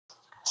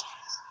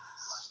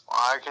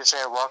I could say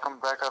welcome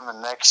back on the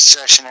next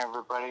session,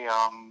 everybody.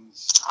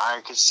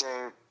 I could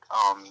say,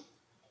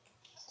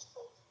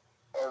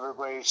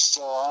 everybody's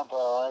still on, but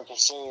all I can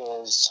say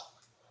is,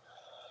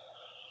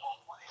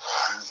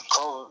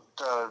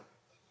 the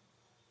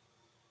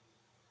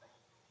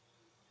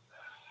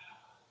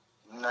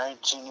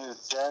 19 new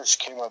deaths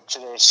came up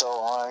today, so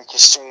all I can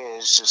say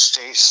is just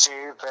stay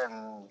safe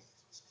and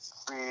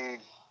be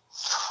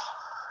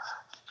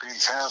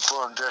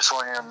careful and just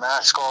wear your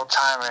mask all the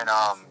time, and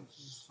all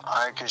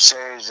I can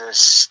say is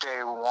just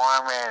stay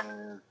warm,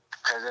 and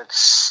because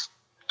it's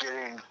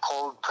getting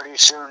cold pretty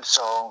soon,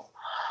 so all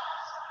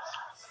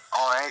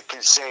I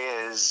can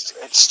say is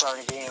it's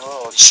starting getting a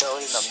little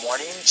chilly in the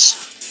mornings.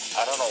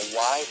 I don't know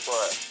why,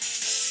 but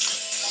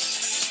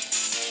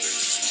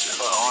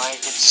all I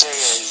can say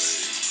is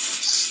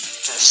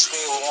just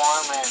stay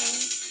warm and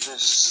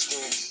just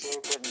stay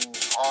safe and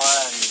all,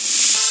 and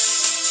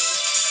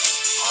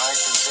all I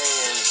can say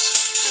is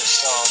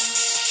just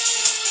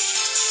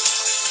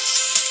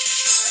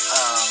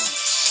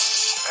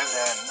and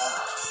then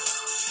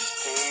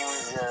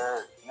games,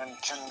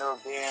 Nintendo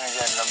games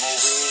and the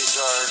movies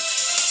are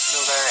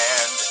still there,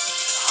 and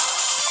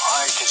all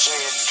I can say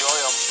enjoy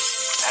them,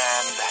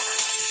 and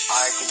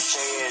all I can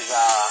say is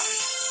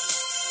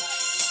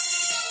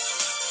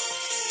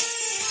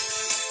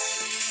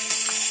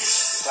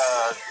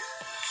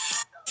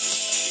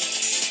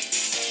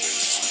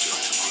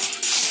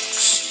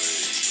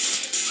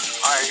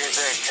I can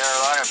say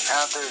Carolina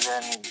Panthers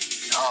and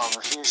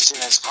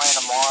Houston is playing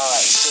tomorrow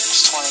at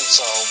 6:20,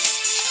 so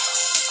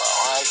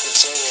all I can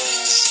say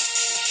is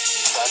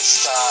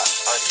that's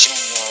our team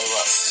really.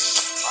 But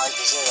all I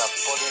can say the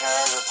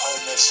 49ers are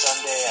playing this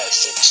Sunday at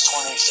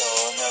 6:20, so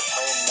and they're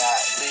playing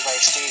at Levi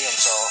Stadium,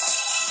 so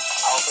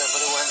I hope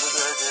everybody wins with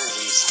their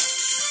jerseys.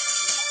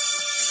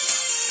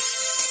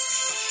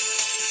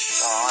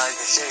 So all I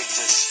can say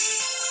just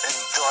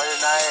enjoy the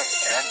night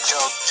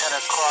until 10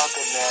 o'clock,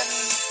 and then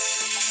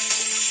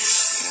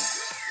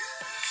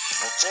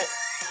that's it.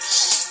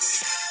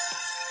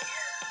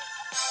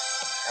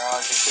 All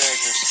I can say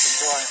just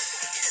enjoy.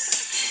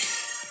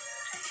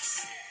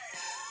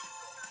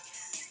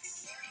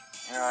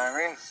 You know what I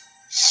mean?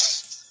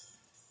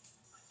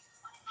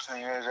 So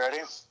you guys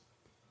ready?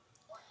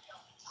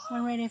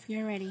 We're ready if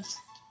you're ready.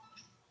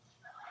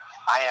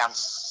 I am.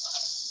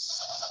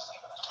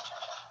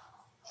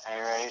 Are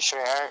you ready,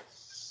 sweetheart?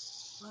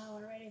 Well,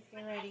 we're ready if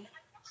you're ready.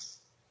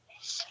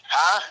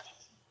 Huh?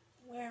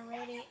 We're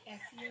ready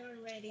if you're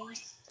ready.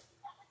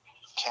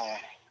 Okay.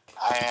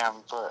 I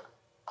am, but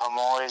I'm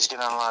always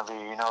gonna love you,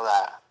 you know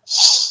that.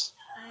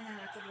 I know, I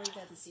have to believe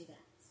that to see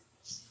that.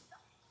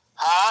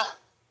 Huh?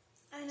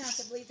 I know, I have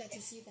to believe that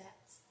to see that.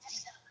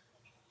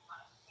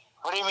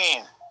 What do you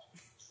mean?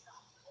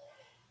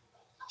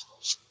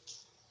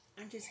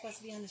 Aren't you supposed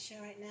to be on the show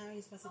right now?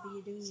 You're supposed to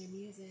be doing your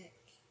music.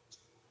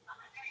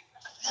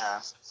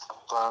 Yeah.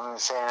 Well, I'm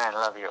saying I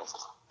love you. All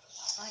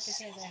I can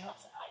say is I hope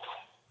so.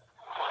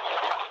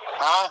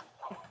 Huh?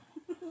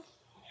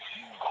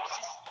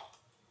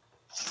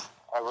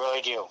 I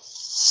really do. Well,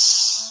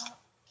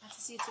 I have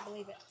to see it to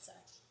believe it, so.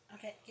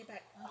 Okay, get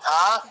back.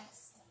 Huh?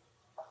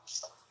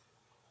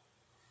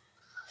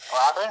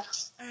 What happened?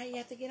 Alright, you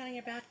have to get on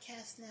your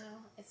broadcast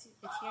now. It's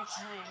your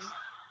time.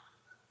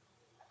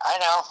 I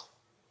know.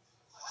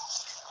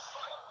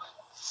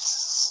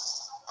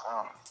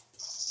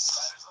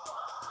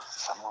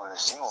 Someone with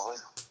a single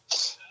hood.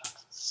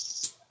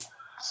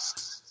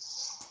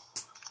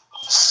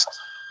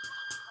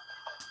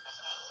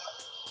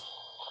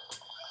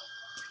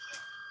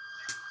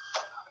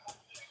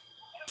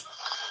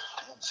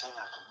 Didn't say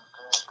nothing.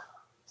 Good.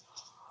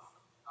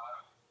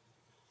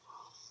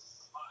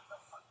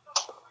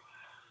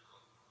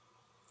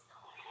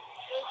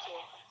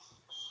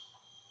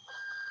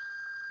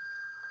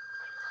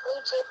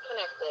 Bluetooth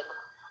connected.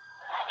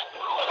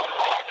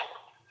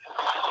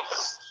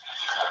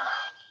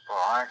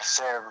 Well, I can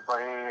say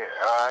everybody,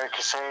 I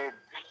can say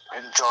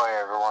enjoy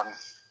everyone.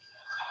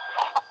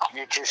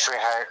 You too,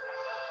 sweetheart.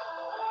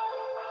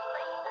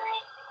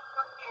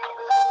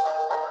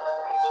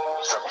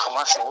 Some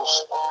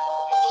commercials. For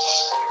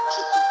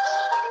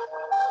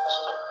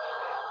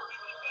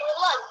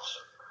lunch.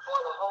 For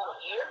the whole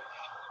year.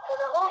 For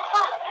the whole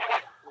class.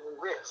 We're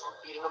rich and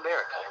feeding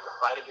America in the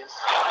fight against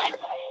crime.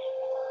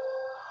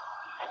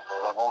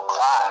 The whole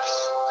class.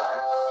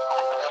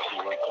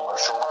 Okay.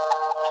 Commercial.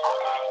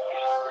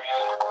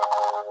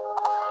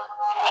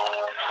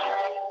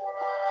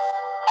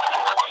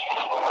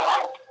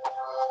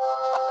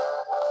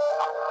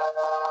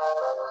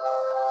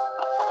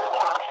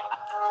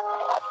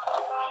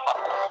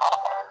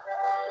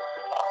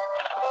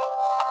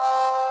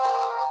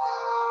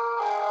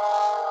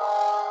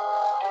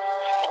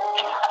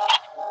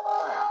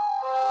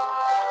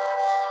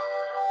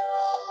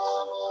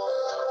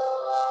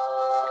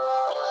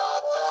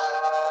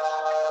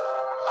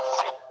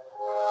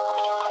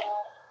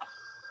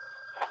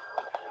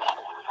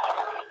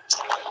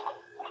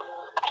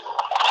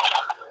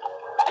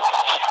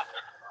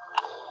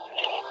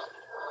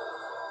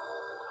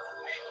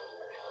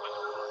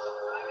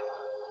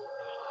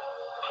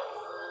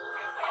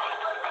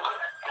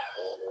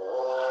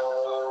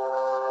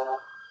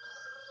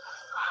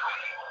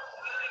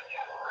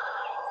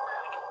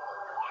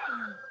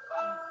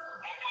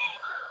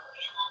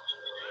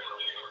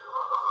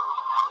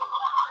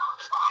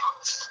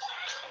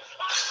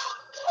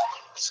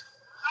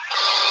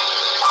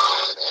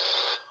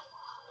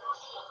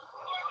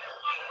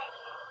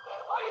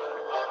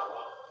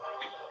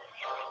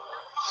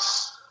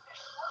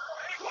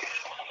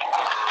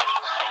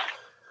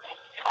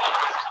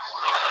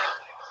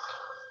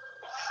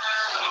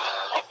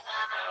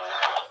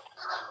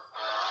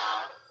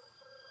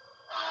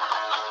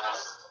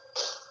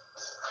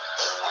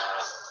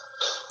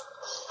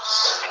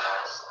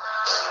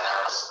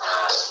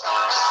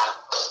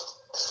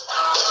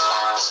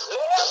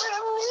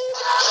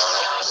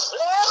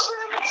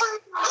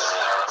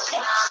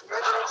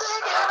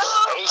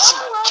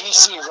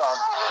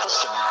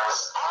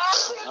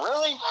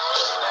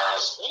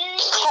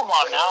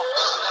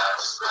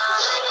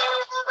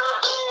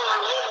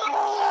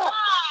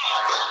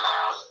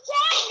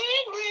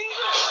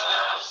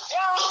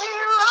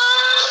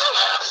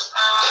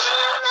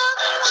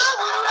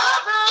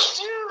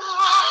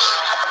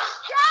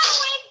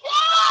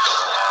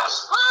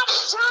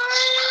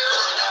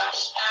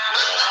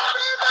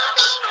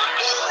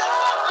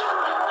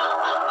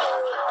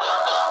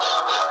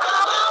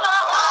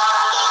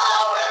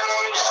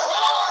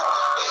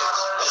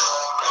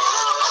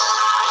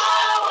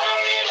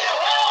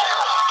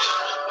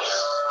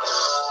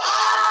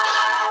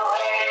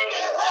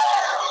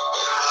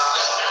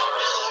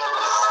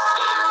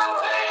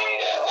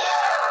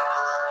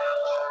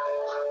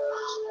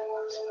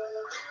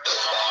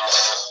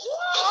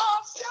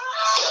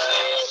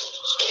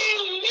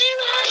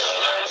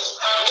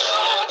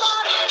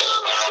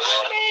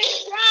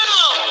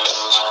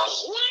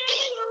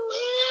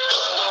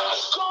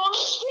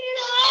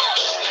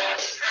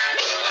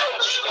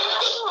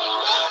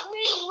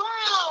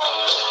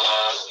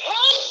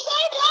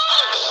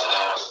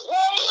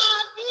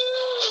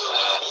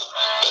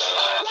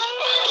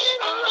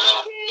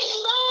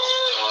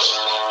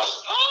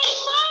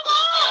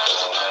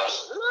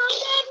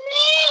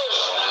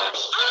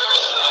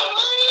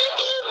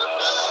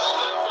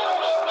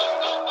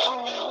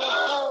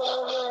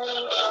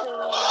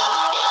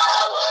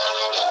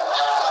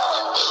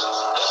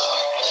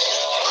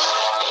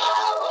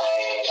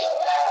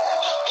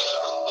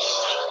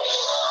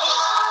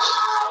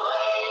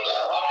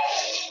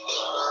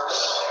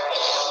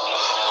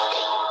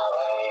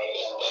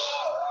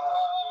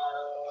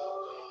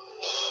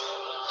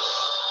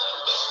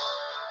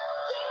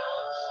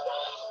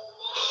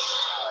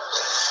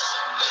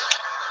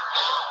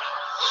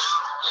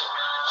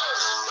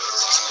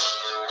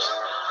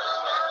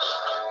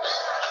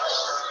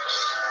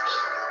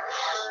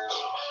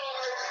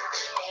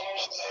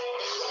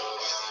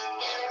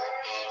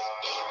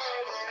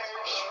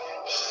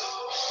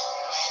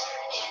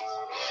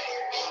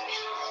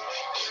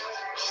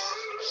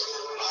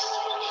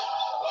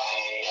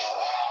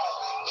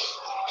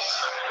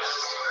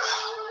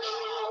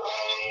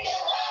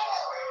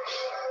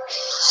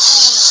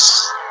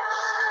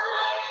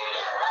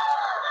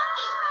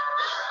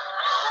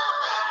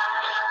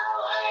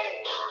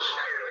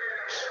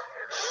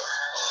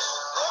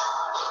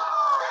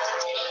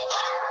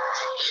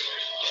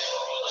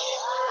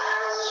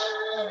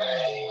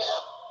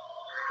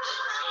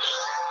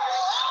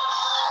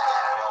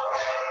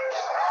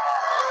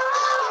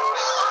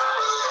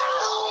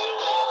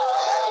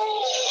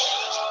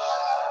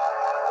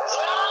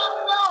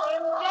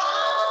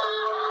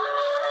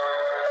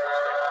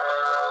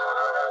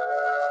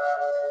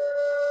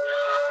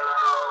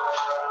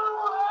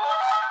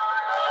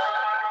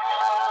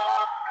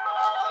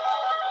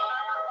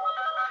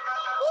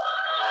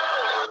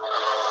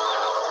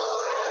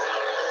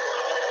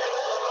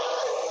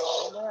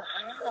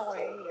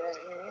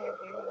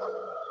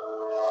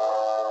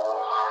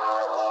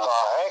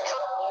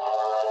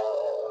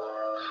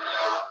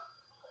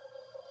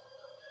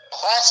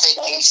 Classic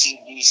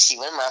AC/DC,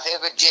 one of my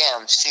favorite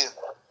jams too.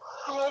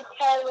 It's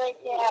right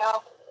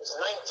now. It's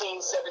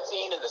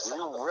 1917 and the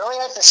You really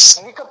have to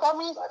sneak up on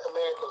me? Black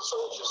American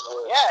soldiers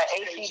were. Yeah,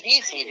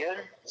 AC/DC,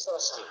 dude.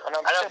 And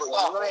I'm pissed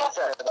off really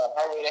upset about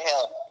Highway to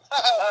Hell.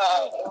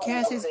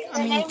 Kenny's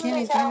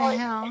going to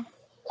hell.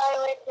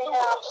 Highway to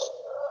Hell.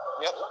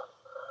 Yep.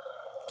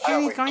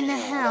 Kenny's going to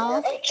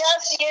hell. Hey,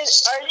 Cassie,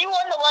 are you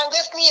on the line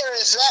with me, or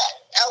is that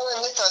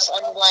Ellen with us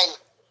on the line?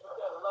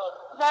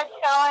 That's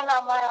Ellen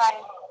on my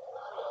line.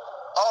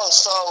 Oh,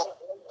 so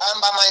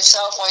I'm by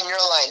myself on your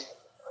line.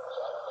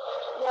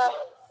 Yeah.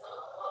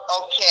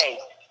 Okay,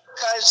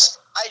 because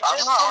I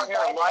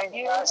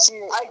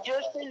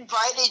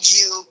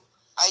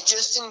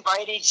just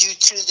invited you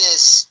to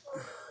this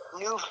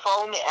new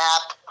phone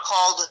app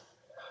called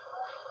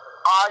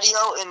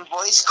Audio and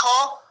Voice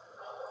Call.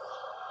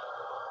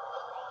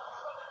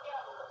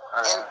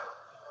 And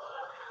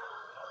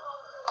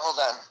hold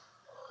on.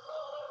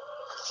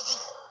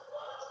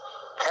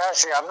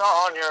 Cassie, I'm not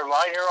on your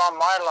line, you're on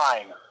my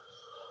line.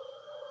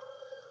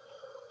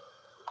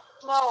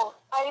 No,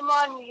 I'm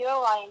on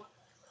your line.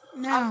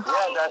 No.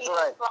 Yeah, that's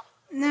right.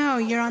 No,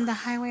 you're on the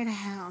highway to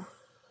hell.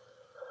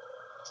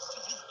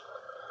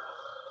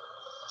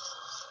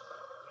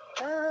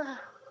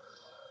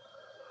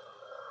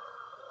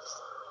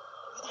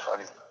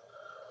 Funny.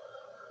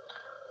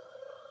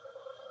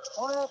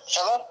 Hello?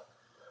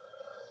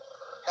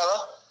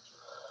 Hello?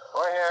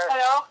 We're here.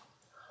 Hello?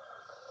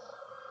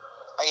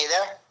 Are you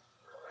there?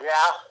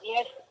 Yeah.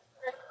 Yes.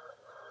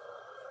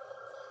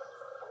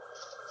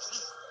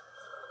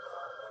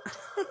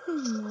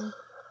 No.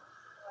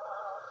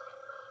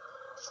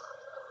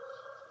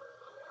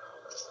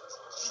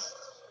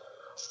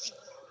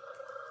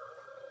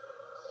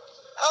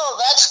 Oh,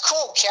 that's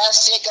cool,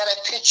 Cassie. I got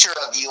a picture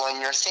of you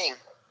on your thing.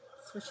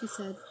 That's what she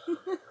said.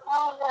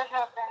 Oh, that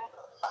happened.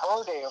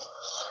 Oh, damn.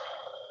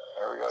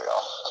 There we go,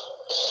 y'all.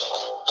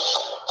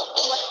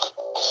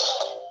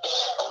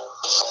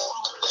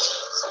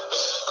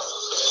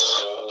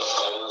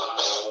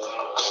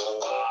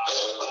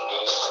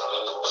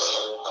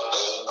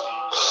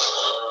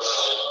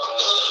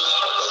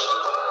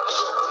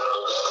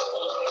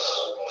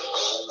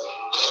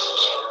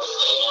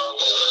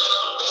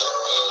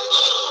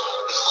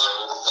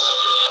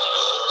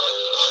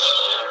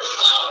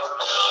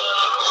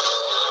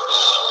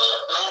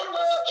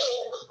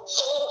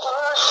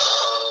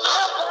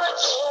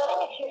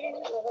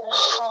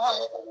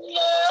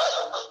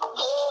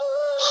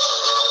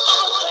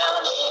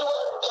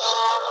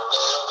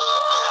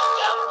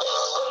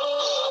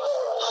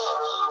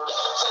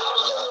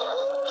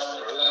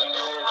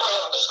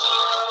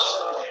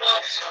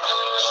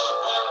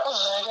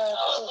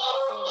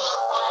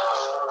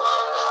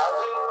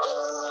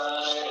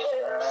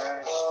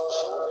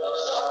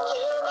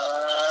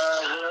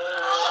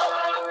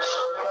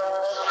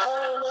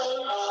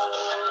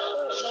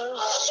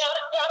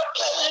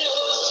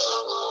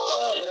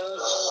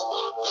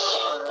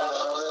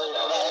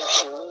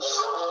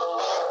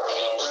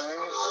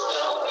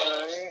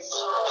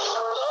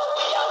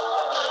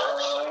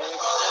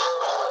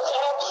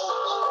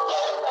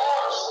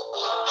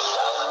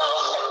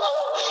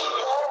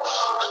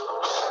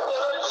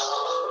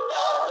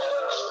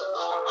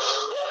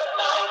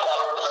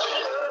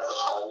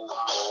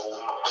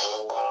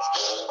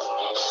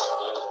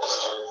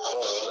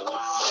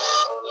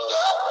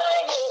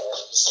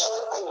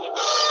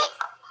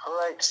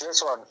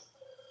 This one.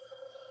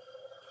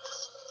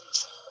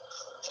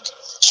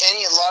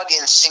 Kenny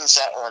Loggins sings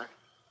that one.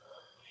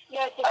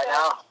 Yes, it I does.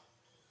 know.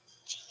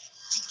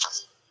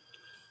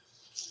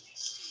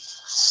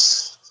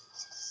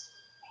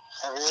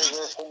 Have you heard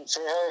this one?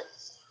 Say hey.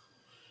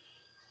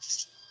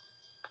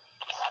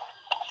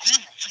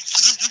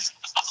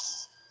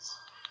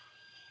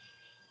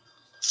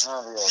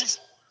 Oh, yeah.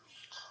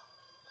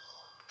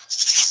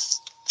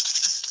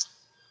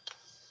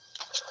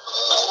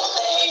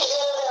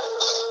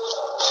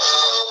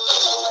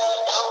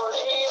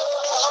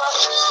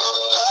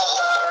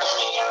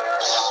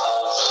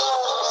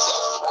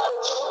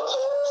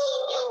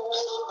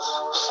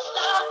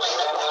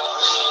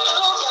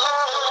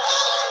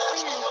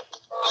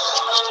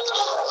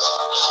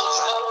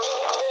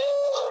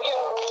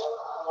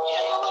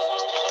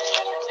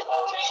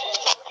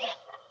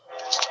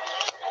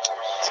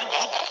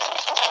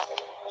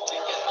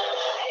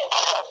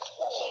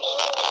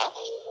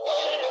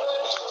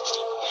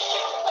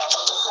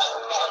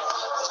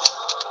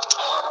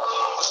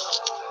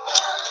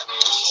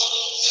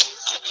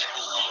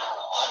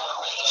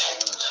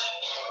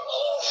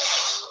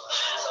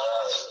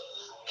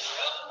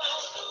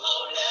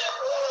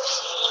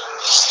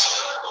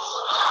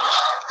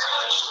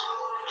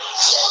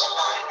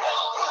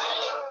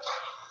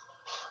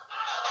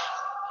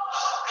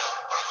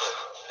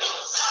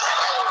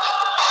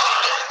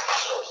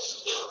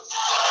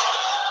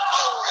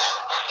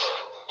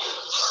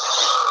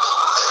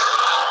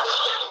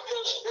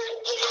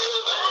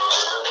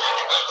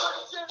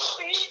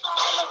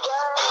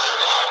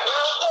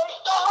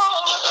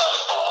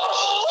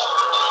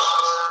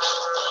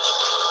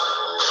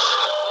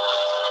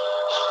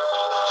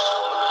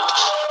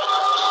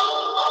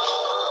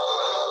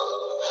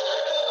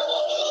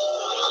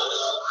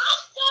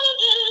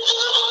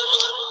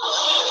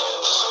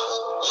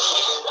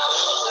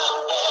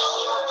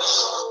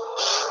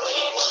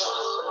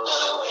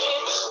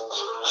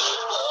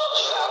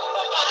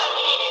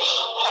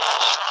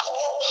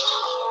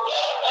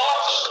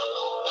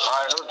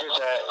 Where's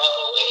that?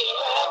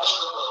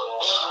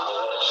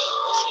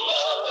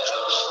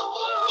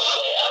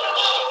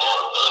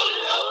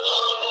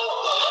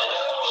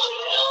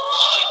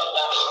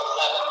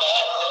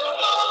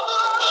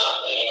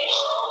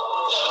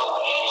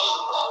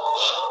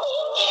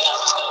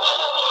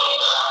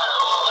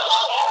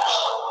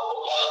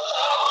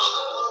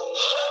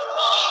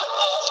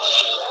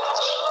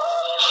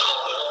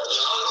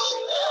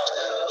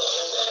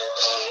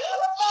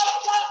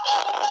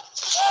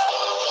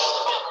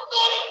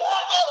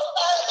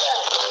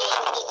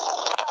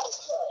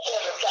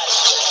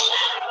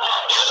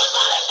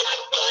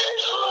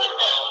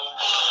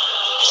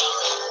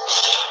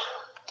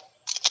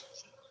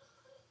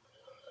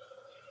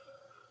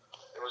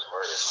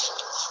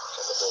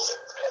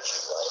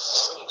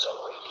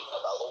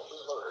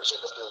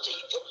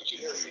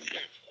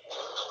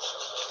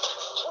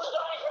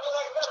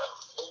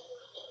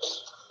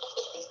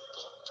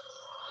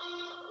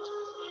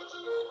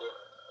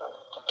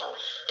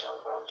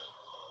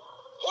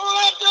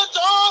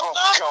 Oh,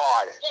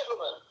 God.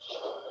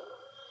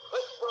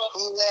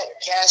 Who let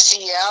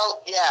Cassie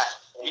out? Yeah.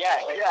 Yeah.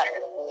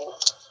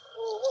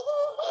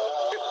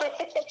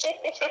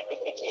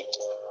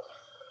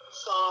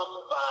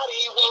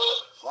 Somebody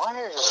was. Why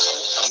is it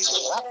so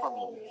from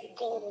me?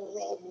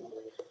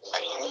 I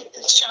hate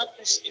this job.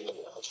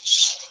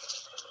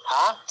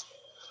 Huh?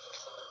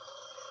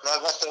 No, I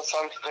got the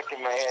phone stuck in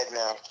my head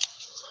now.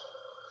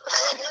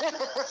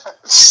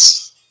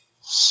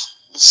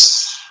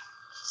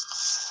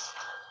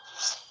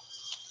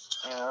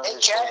 Hey,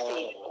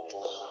 Kathy.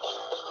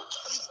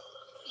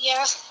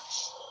 Yeah.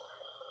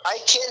 I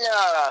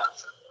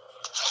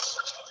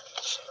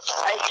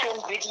can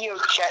video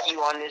chat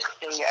you on this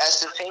thing at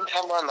the same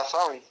time we're on the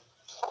phone.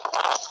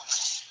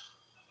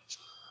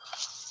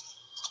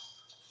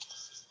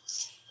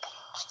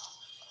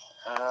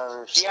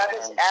 Yeah,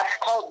 this app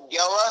called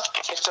Yella.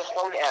 It's a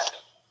phone app.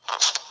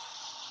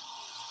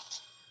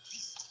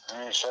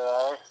 Should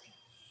I?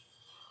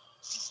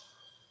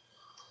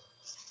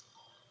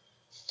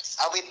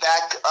 I'll be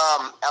back,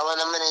 Ellen.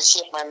 I'm gonna see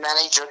if my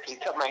manager can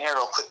cut my hair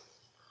real quick.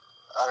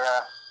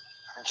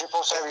 If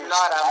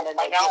not, I'm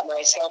gonna get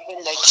myself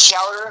in the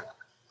shower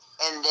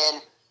and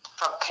then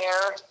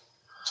prepare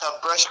to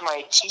brush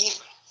my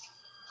teeth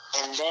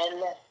and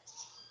then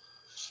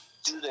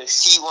do the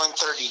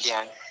C-130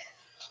 down.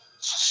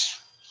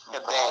 The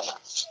bed.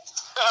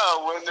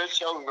 Oh, when the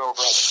show's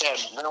over at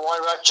 10. Then what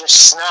about your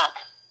snack?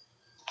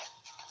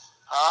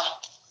 Huh?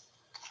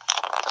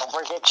 Don't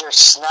forget your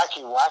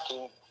snacky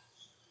wacky.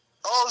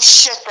 Oh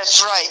shit,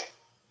 that's right.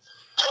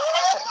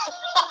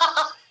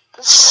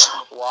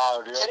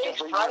 Wow, dude. Today's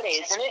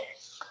Friday, isn't it?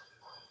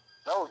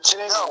 No,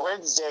 today's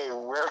Wednesday.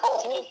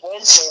 Today's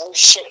Wednesday. Oh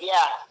shit,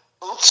 yeah.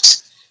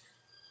 Oops.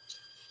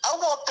 I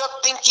woke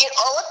up thinking,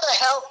 oh, what the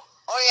hell?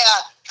 Oh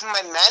yeah,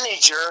 my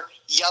manager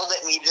yelled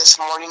at me this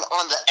morning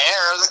on the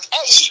air. Like,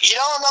 hey,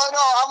 no,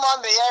 I'm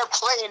on the air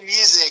playing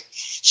music.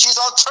 She's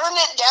all, turn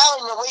it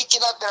down, you're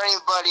waking up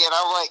everybody. And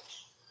I'm like,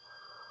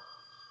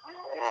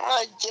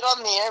 I get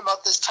on the air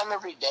about this time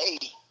every day.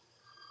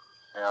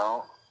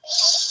 Yeah.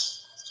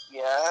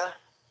 Yeah.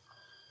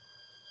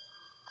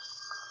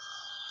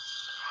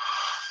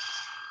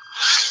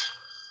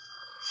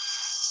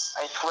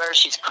 I swear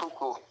she's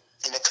cuckoo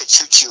in a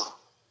kachuchu.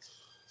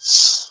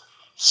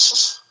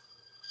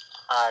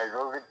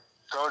 Alright,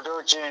 go do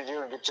what you need to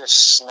do and get your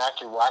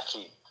snacky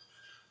wacky.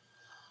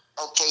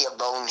 Okay, you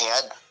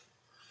bonehead.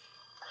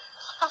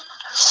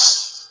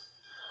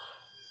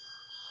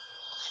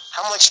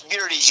 How much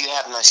beer did you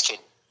have, nice kid?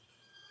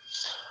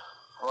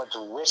 How much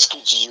whiskey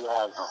did you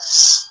have?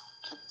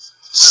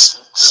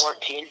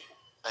 14.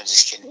 I'm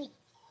just kidding.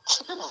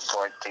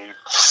 14.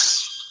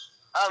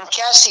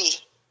 Cassie.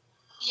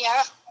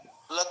 Yeah.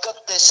 Look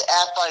up this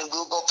app on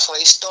Google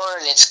Play Store,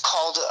 and it's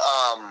called,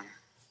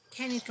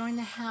 Kenny's going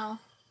to hell.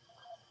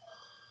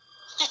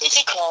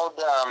 It's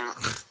called,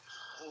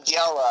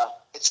 Gela.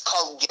 It's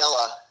called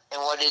Gela.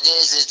 And what it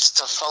is, it's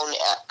a phone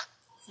app.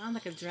 Sounds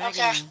like a dragon.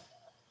 Okay.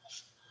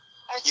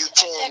 I'll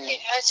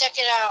check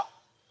it out.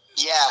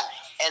 Yeah,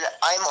 and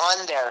I'm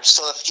on there,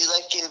 so if you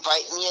like to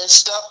invite me and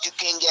stuff, you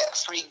can get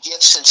free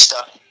gifts and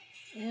stuff.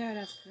 Yeah,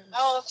 that's good.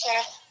 Oh,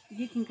 okay.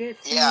 You can get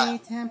free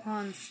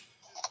tampons.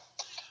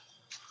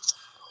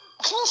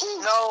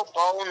 No,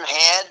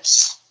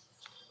 boneheads.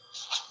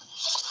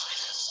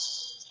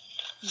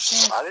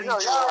 I didn't know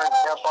you were in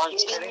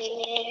tampons, Kitty.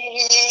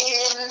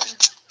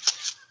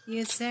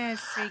 You said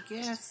free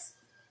gifts.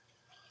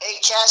 Hey,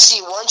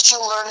 Cassie, once you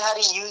learn how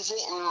to use it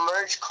and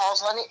merge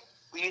calls on it,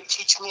 will you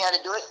teach me how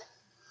to do it?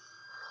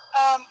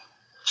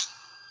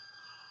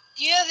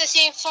 You have the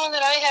same phone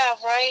that I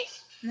have, right?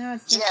 No,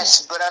 it's different.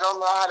 Yes, but I don't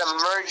know how to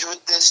merge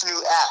with this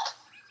new app.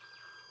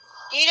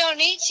 You don't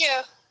need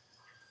to.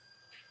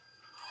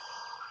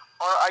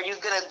 Or are you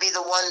going to be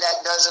the one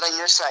that does it on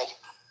your side?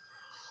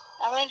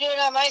 I'm going to do it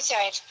on my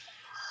side.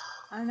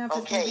 I don't know if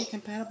it's going to be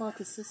compatible with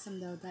the system,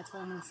 though. That's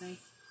what I'm going to say.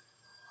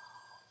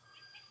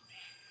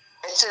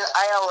 It's an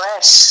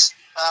iOS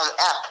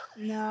app.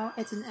 No,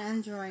 it's an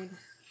Android.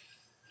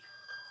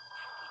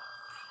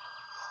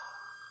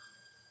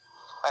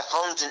 My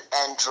phone's an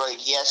Android,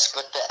 yes,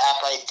 but the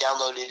app I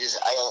downloaded is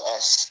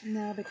iOS.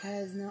 No,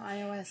 because no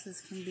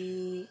iOSs can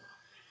be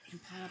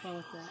compatible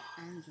with the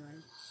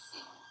Androids.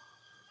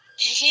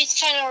 He's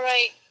kind of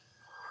right.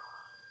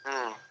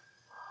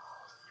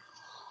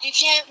 You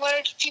can't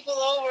merge people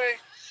over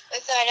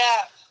with that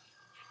app.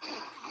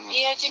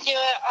 You have to do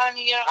it on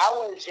your own. I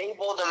was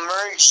able to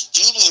merge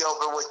Didi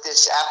over with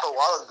this app a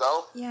while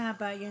ago. Yeah,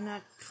 but you're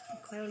not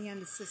clearly on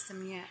the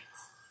system yet.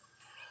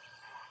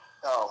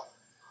 Oh.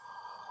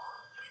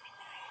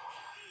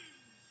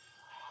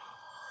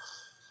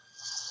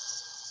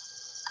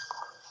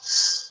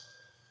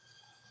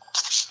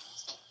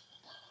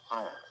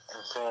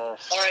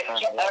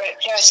 Alright,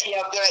 Cassie,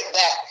 I'll be right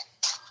back.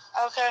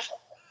 Okay.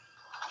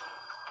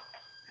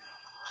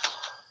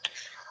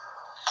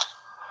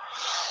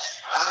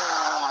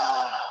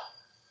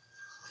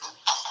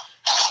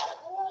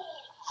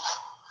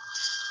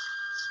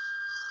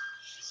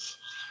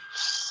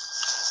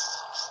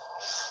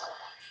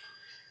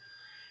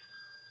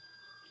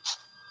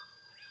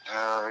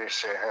 Oh, we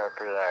say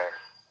happy there.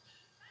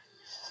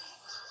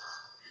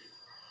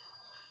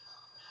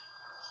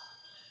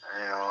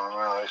 You know, I'm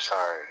really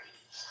sorry.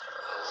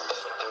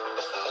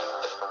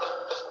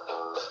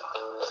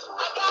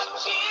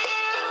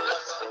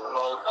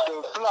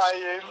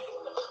 Multiplying.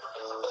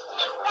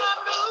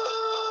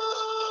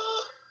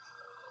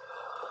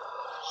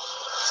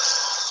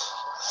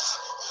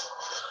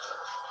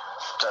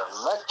 The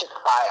electric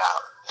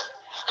buyout.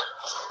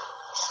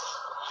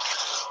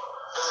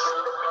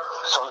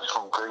 Something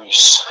from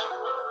Greece.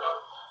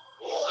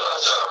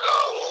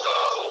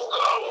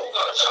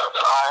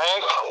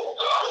 Heck?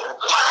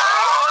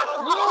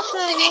 What the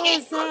hell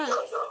is that?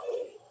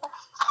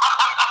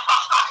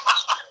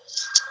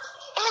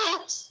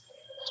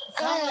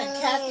 Sounds like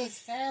Kathy's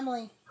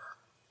family.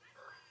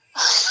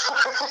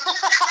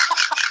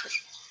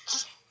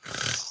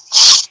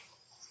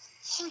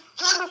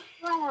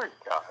 Oh my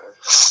God.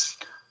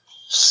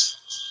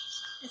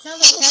 It sounds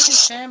like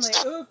Kathy's family.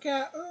 Ooka,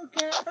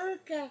 ooka,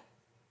 ooka.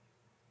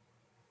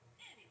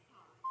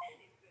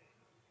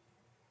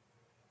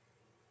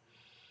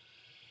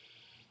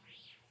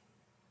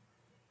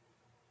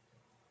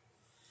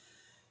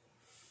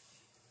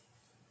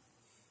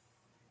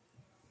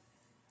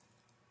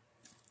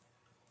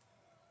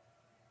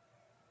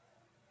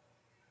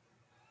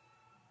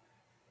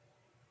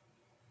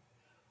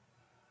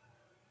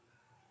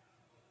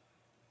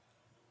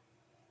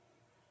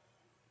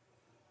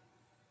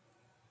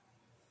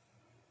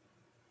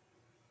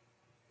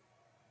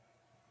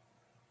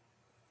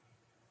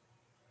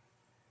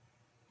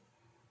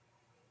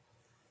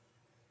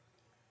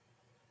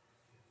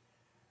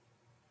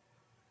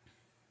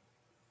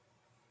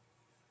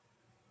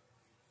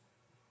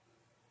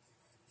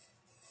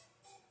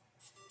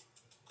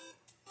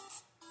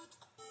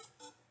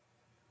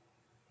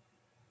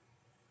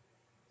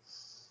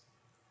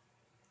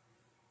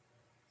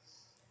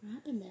 What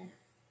happened there?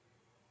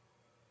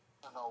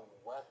 I don't know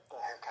what the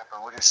heck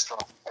happened. We just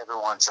dropped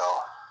everyone, so.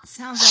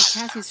 Sounds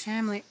like Kathy's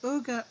family.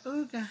 Ooga,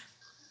 ooga.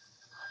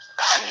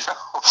 I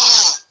know.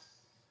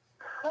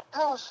 What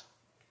else?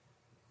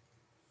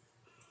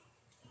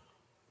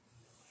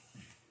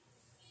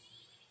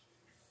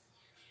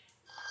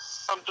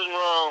 Something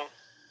wrong.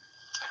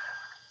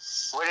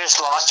 We just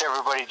lost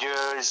everybody, dude.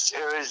 It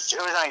was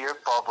not your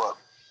fault, but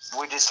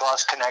we just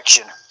lost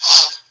connection.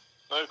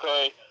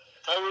 Okay.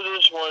 I was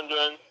just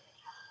wondering.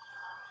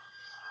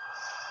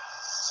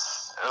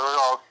 It was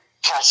all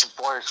Cassie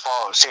Boyer's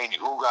fault, saying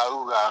ooga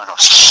ooga.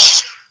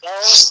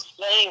 Don't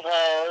blame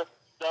her.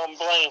 Don't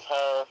blame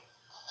her.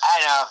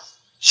 I know.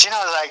 She knows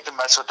I like to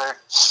mess with her.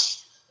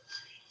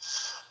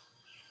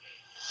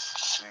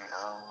 See,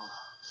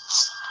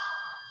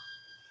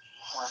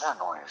 what's that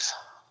noise?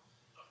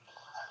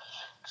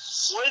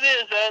 What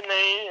is that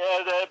name?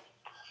 That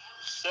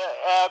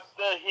app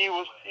that he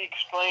was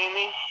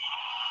explaining?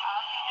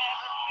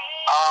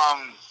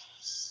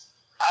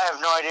 I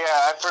have no idea.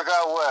 I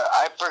forgot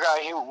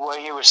what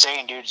he was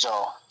saying, dude.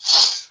 So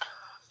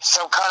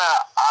some kind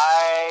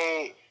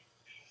of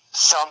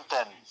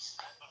something.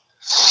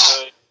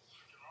 Okay.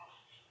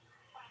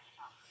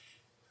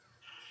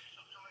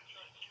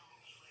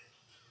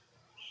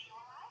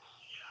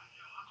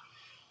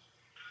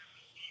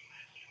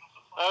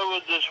 I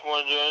was just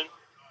wondering.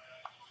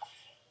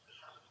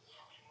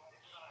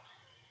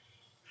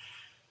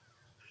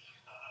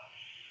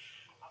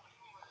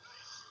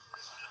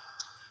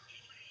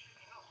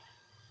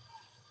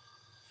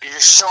 You're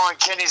still on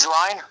Kenny's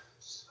line?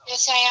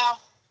 Yes, I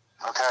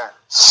am. Okay.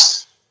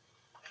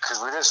 Because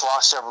we just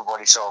lost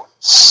everybody, so.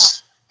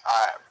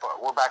 Alright, but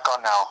we're back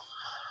on now.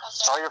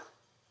 Okay. Tell your.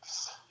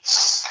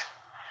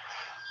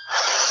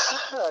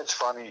 That's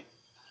funny.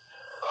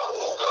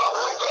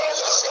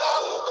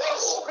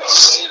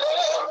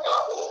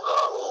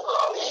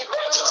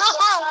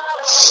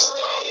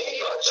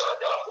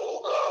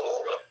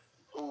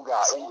 Ooga,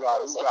 ooga,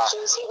 ooga.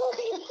 He won't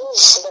be approved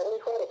for that new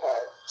credit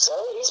card. So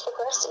he's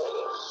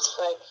procrastinating.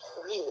 Like,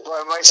 really.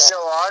 Well, am I still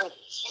on?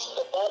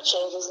 But that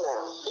changes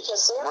now.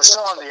 Because we're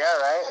still on the air,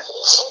 right?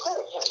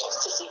 credit cards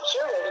to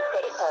secure your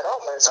credit card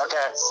offers.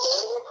 Okay.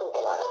 Standing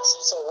approval lines.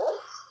 So what?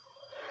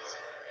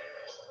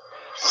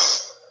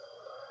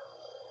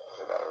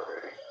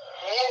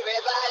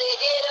 Everybody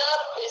get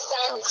up. It's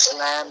time to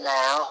slam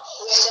now.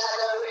 We got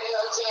a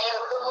real jam.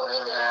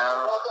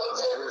 Now,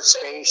 to the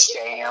Space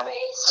Jam.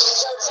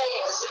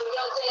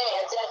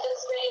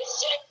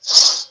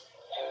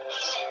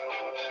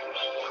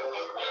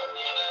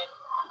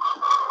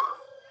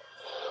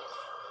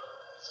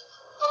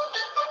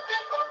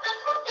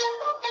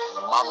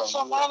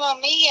 Mamma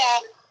Mia.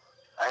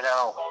 I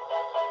know.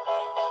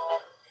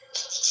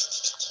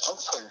 I'm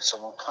putting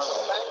someone coming.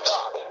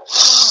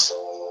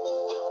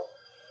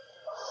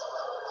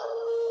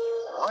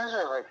 Why is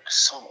there like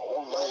some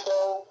old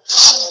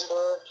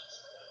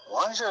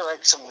Why is there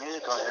like some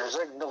music on here? There's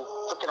like no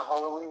freaking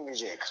Halloween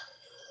music.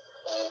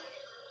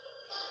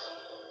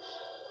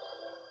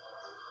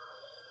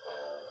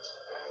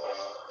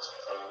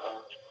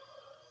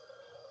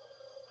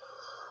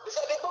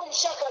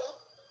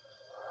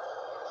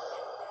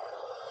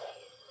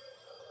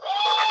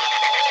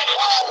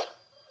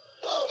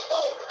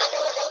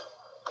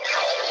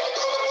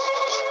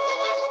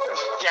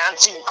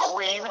 Dancing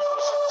Queen?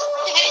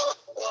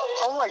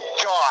 Oh my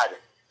god.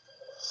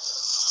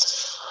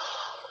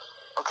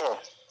 Okay.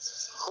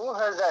 Who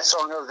heard that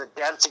song of the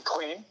Dancing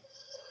Queen?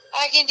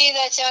 I can do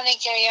that song in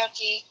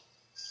karaoke.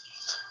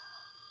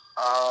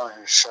 Oh,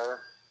 you sure?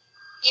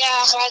 Yeah,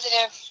 I'm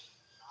positive.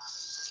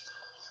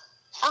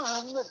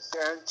 I'm the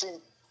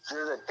dancing.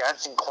 You're the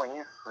Dancing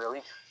Queen?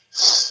 Really?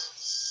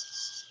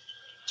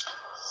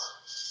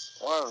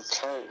 Well,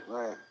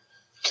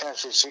 can't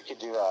say she could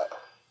do that.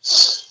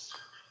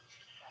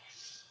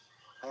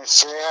 Hey,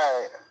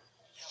 sweetheart.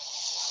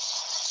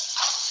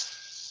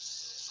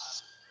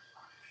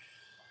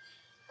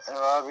 I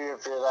love you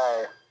if you're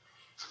there.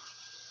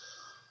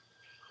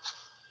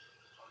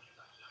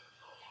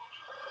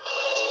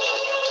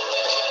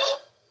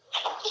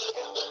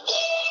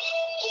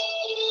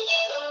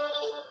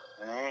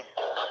 Hey.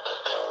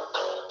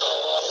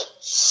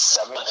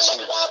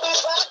 17.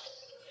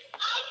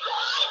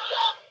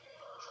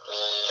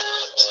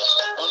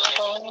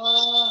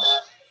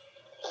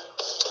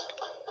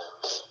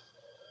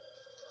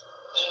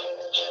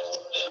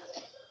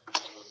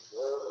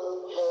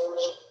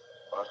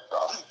 What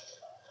the?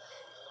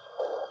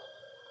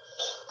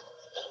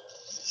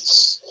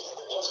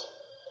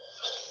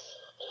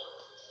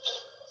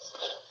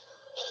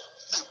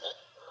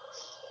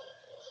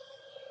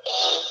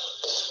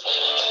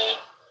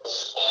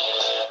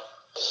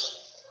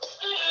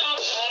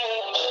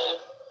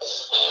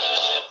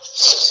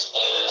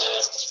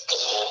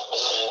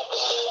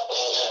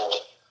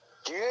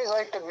 Do you guys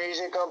like the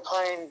music I'm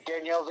playing,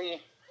 Danielle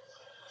V?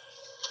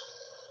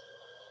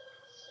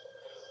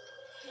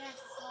 Yes,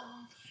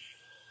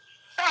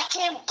 Back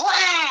in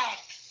black.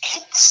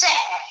 It's sad.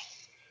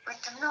 But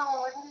you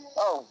know it is.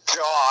 Oh,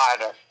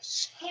 God.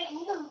 Get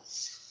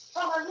loose.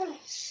 Follow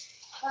loose.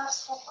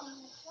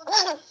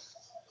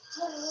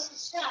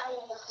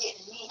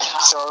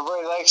 So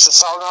everybody likes the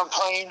song I'm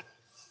playing?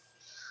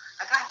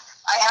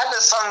 I have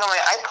this song on my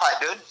iPod,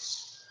 dude.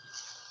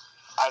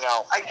 I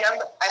know. I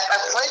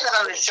play that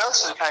on the show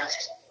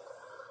sometimes.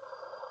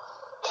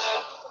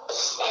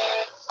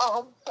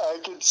 I'm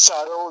back in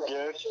saddle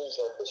again.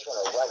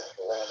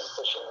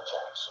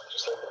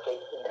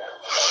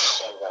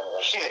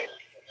 Shit.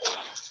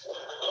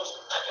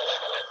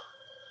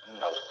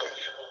 No.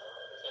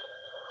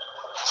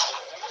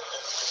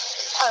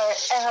 I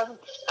am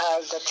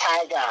the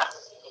tiger.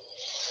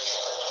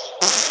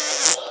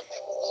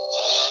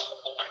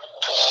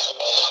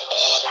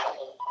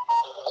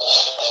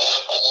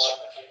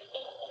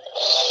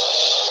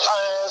 I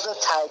am the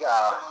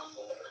tiger.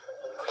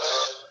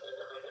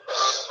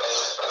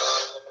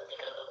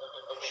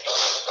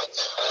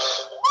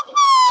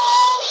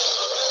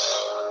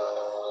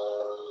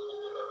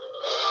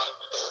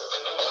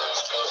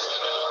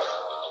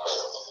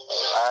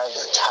 I'm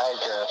the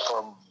tiger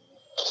from...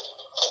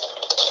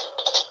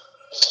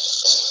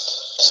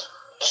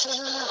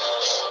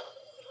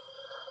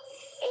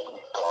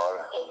 God.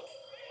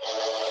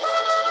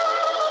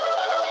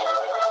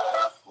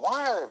 Why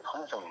are they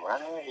putting some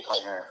random music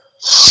on here?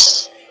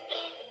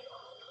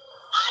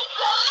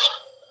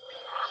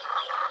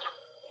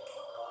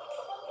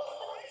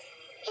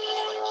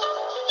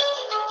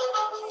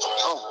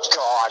 Oh,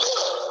 God.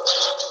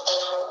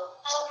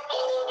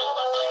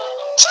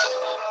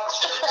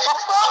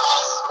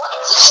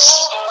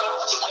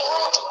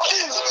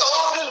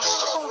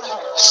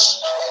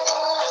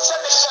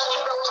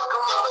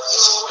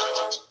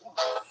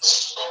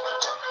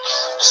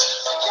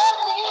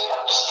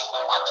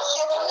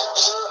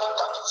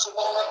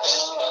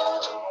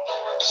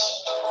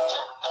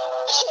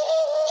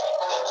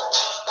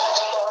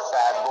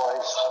 Bad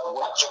boys,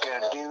 what you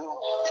gonna do?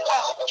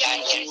 Oh, God,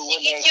 you're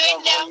singing to it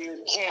now. You,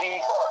 Kady.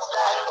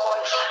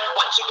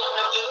 What you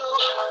gonna do?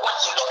 What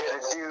you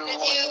Gonna do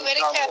Do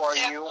song for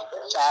you,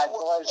 bad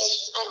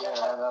boys.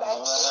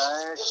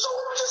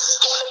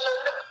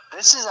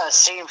 This is that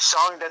same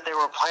song that they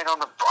were playing on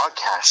the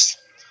broadcast.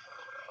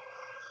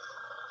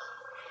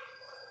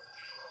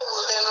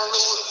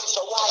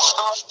 So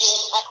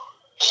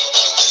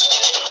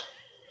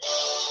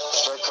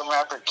I come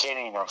after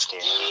Kady, no, I'm just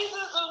kidding.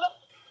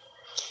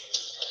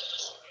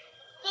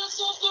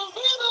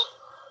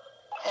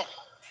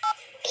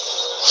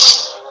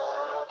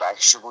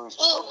 Backstreet Boys.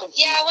 Oh,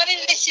 yeah, I want to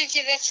listen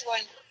to this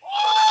one.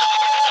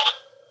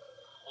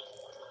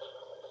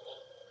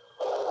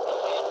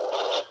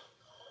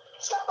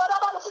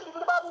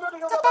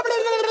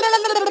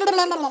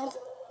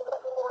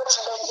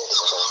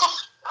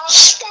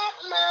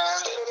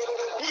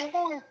 Oh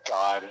my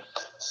God.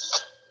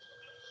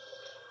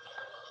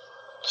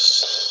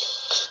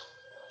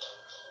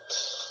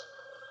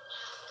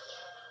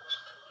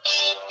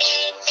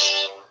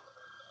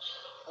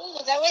 Ooh,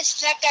 that was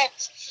Black Eyed.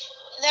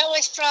 That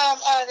was from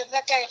the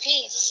Black Eyed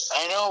Peas.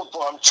 I know,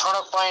 but I'm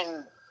trying to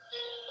find.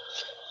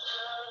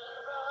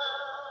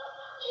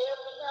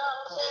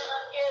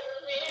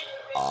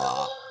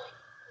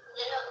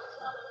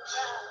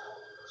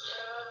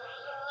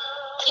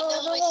 I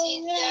know I see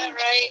that,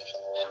 right?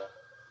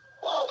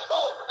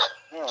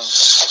 Yeah.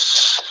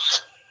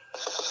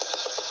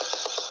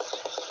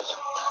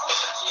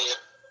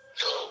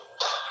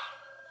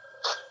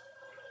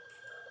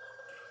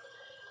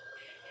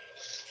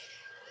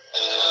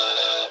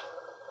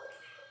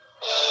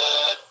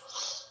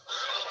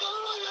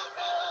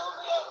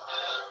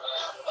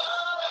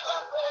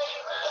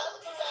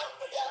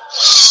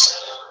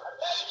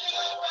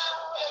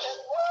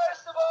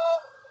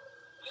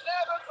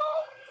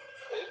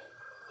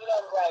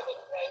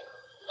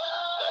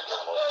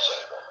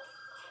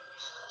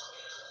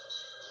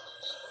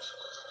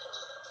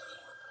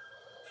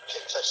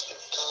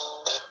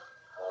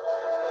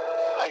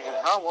 I do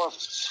not want.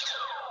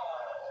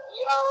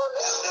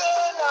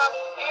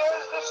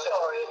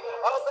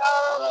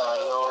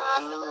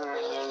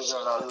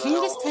 Can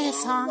you just play a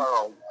song?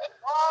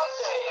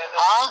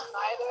 Huh?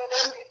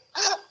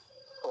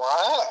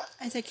 What?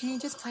 I said, can you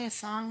just play a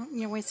song?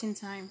 You're wasting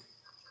time.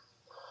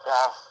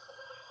 Yeah.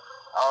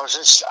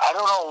 I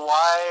don't know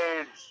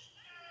why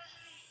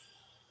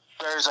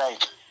there's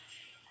like,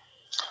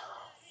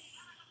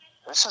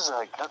 this is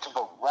like nothing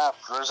but rap.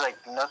 There's like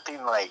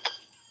nothing like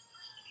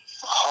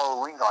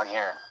Halloween on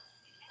here.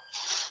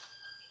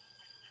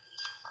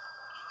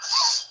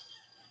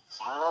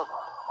 I love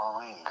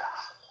Halloween.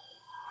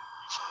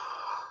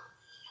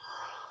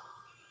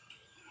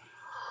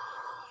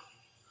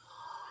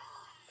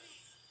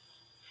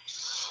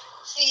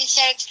 So you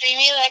started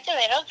screaming like a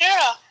little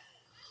girl.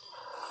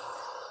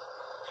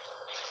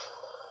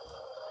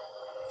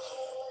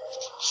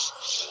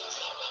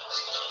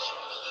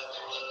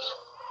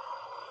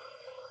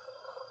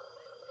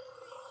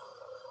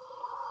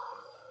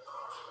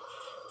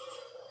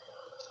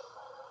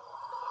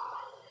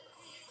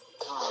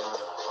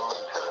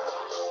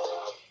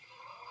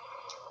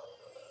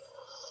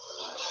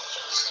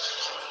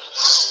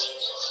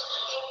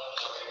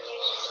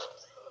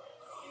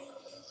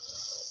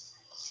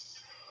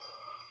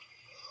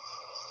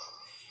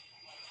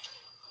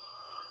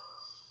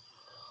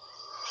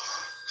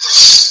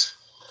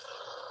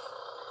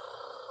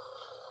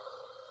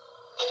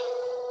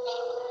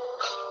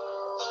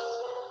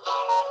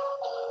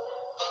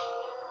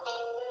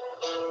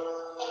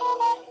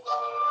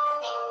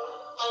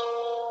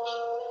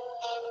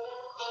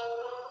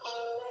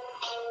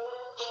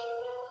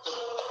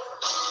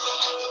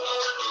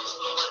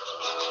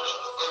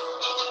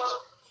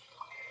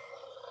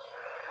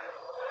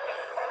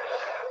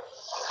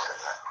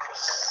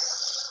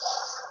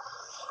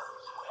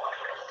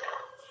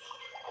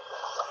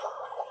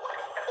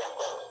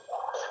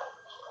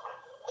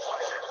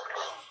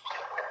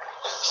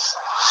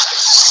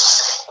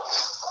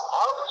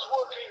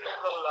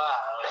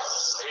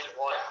 Late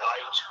one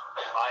night,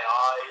 my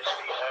eyes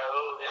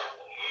beheld an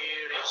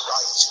eerie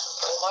sight.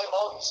 My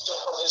monster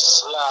from his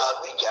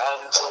slab began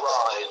to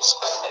rise,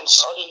 and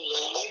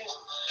suddenly,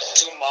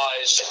 to my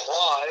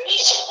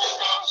surprise,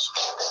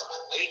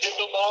 he did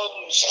the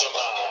monster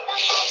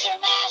mash.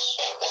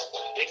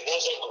 It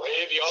was a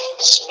graveyard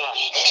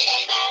smash.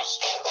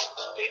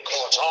 It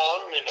caught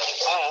on in a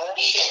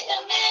flash.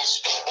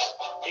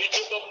 He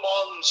did the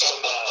monster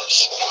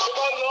mash. To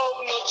my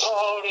love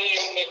Natari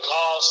in the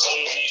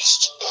castle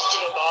east, to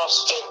the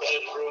master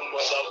bedroom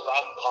where the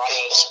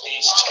vampires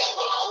feast.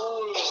 The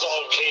ghouls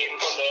all came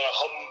from their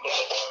humble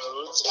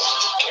abodes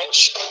to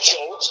catch a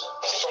jolt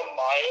from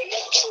my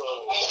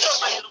electrode.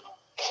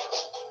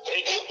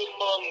 They did the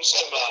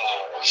monster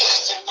mash.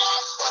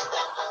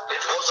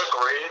 It was a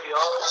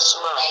graveyard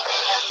smash.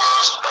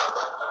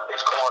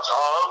 It caught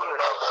on in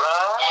a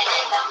flash.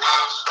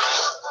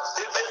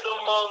 They did the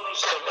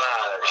monster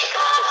mash.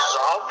 The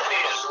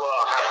zombies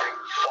were having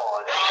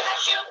fun.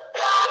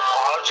 The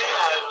party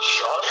had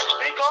just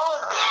begun.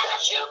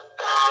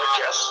 The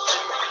guests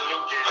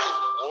included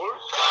Wolf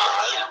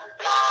and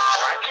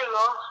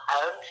Dracula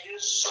and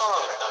his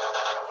son.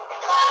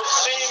 The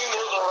scene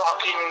was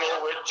rocking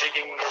with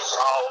jigging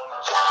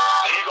sounds.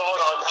 He got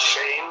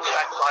unchained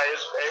back by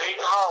his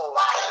baying hound.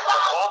 The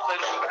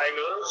coffin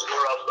bangers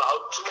were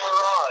about to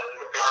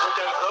arrive with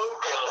their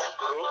vocal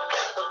group,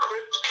 the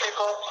Crypt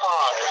Kick-Off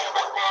High.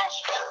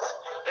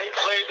 They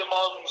played the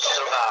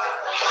Monster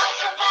Mash,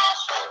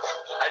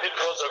 and it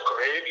was a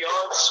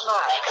graveyard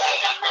smash.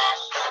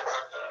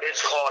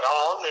 It's caught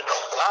on in a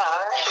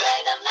flash.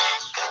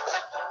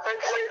 They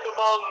played the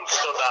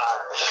Monster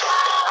Mash.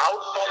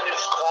 Out from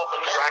his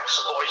coffin,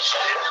 Drax's voice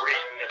did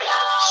ring.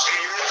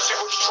 Seems he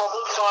was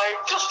troubled by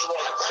just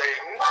one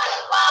thing.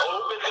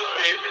 Opened the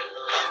lid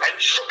and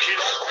shook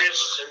his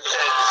fist and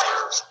said,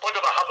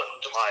 "Whatever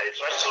happened to my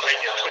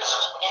Transylvania twist?"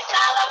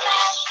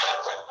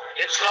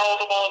 It's now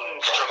the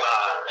Monster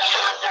Mash.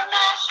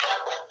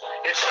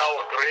 It's now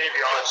a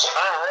graveyard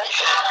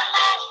smash.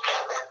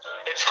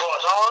 It's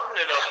caught on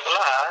in a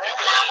flash.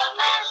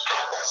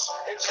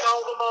 It's now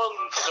the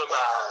Monster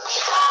Mash.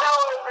 Now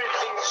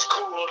everything's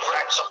cool.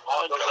 Drax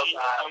upon the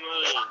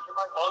mash.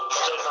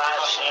 Monster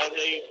Mash.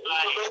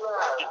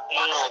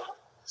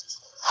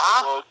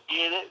 Huh? I'll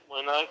get it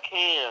when I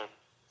can.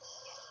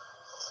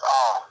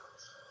 Oh.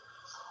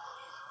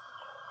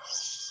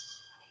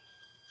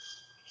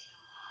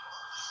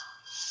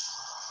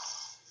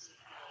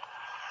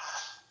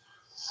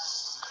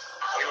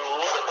 You,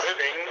 the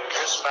living,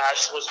 this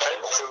mash was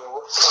meant to.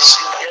 If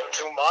you get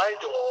to my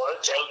door,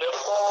 tell them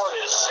more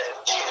is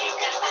sent.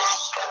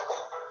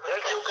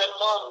 Then you can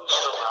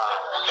Monster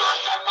Mash.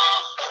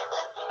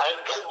 And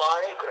to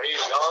my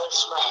graveyard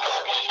smash.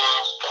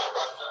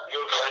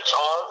 You'll catch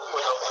on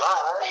with a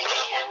flash.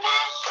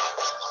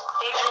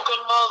 Then you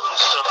can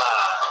Monster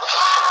Mash.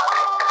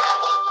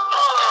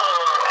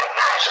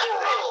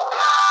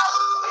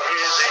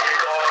 Easy,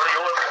 Igor,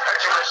 you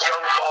impetuous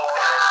young boy.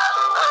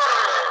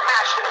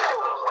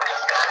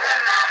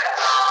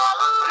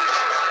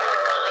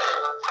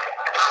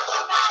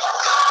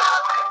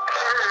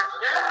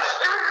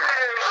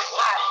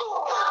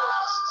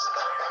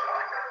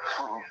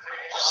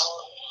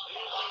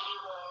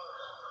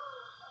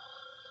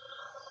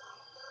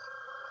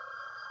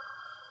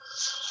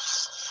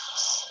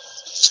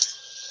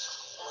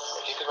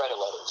 If you could write a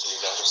letter to your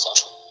younger self,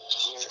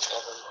 dear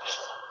Evan,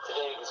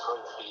 today is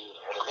going to be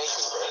an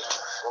amazing day,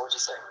 what would you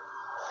say?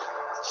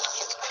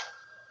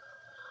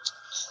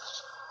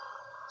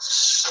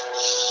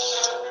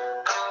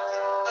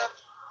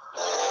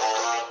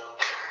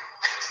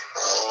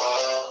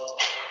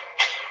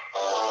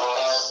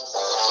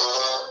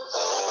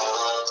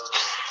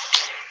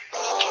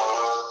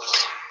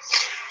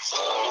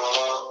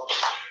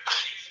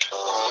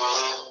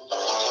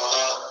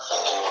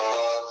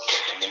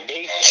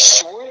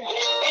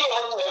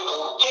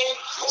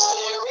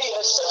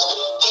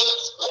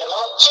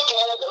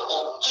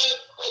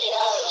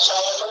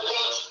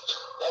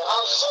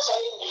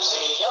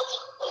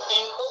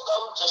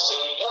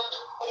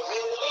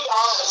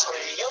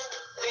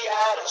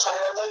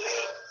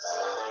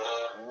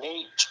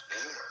 Neat.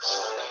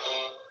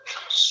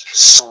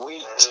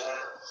 Sweet.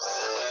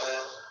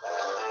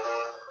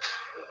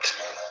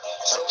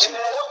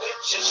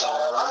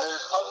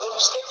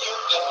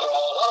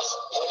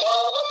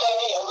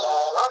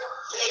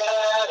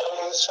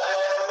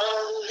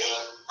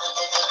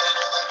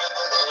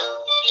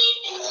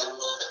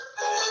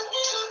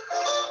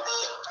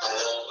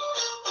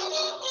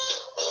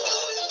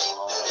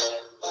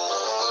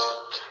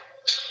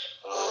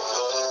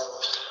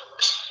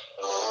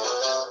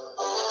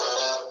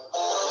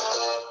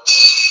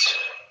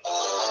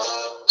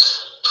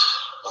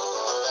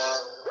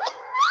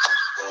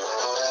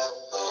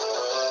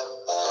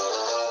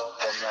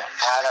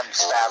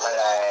 Adam's family.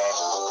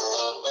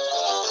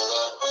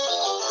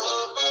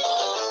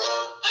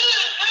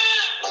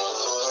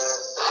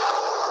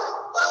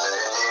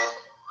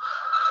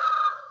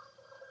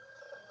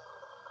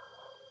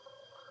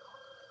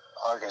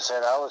 Like I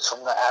said, I was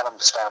from the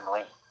Adams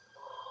family.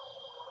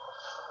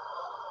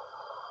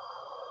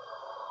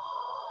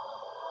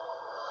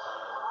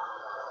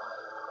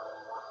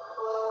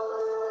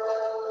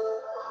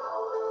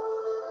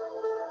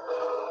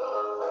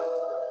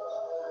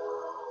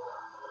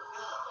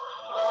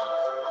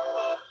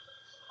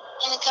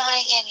 And come on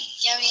again.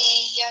 Yummy,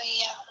 yummy,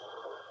 yum.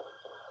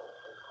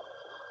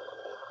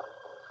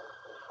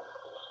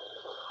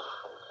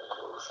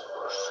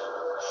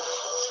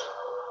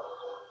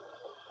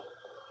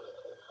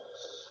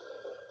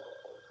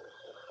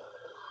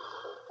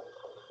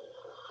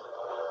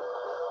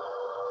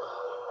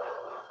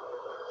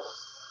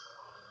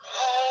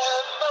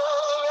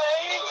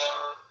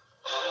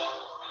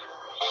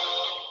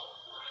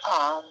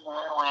 On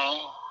my way.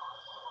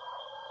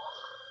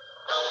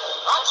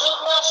 I took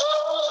my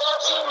troubles out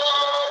to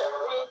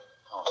Mary.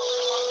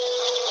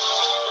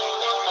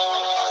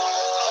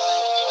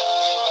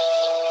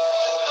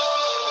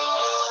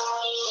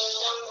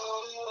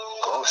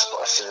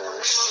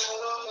 Ghostbusters.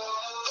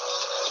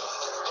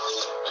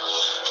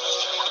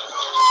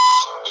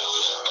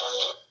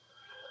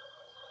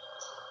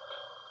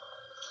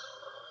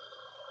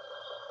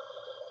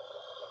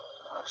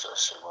 That's a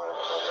similar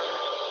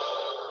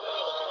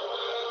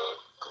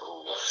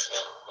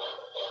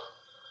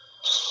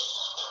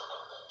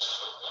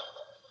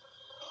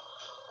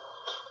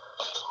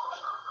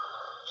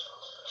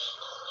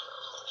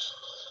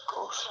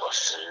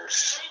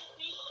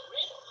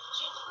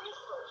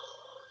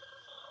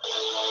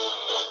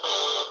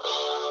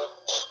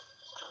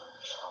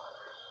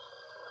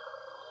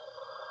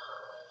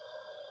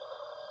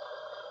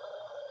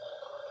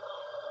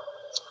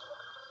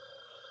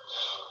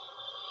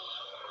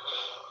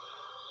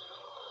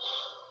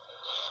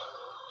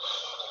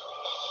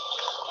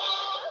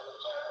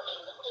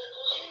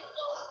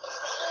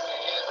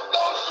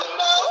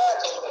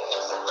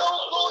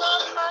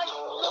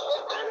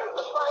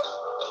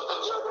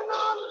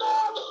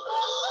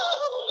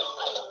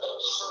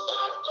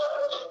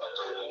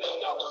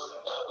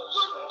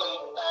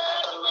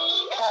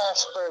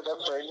Casper the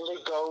Friendly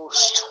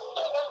Ghost.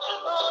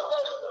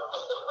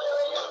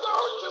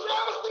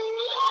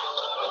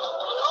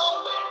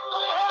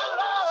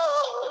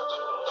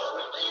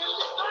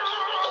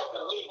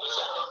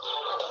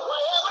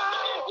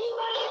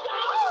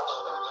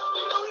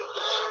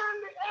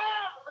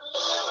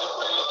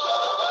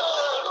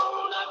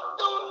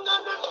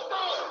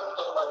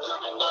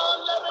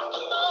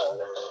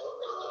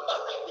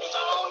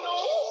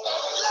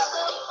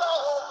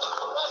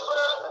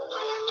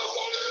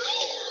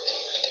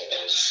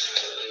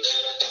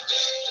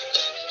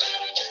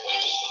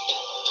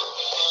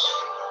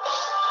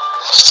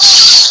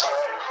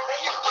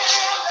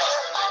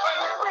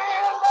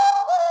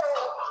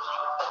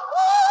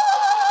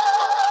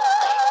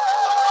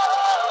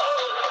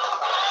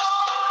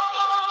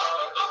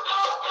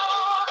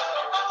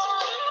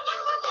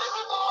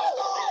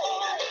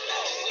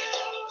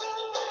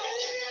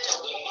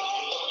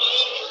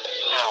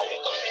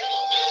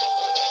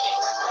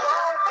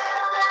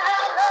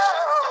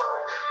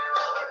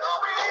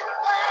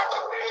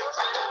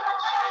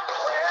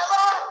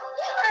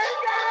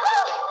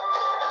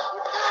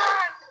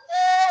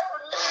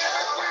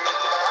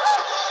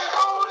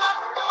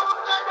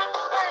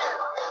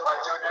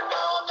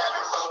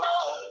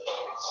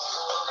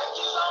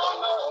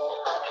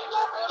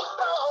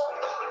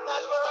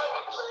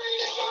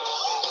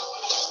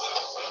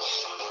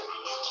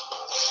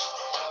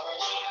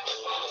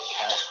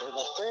 Casper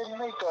the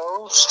Friendly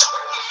Ghost.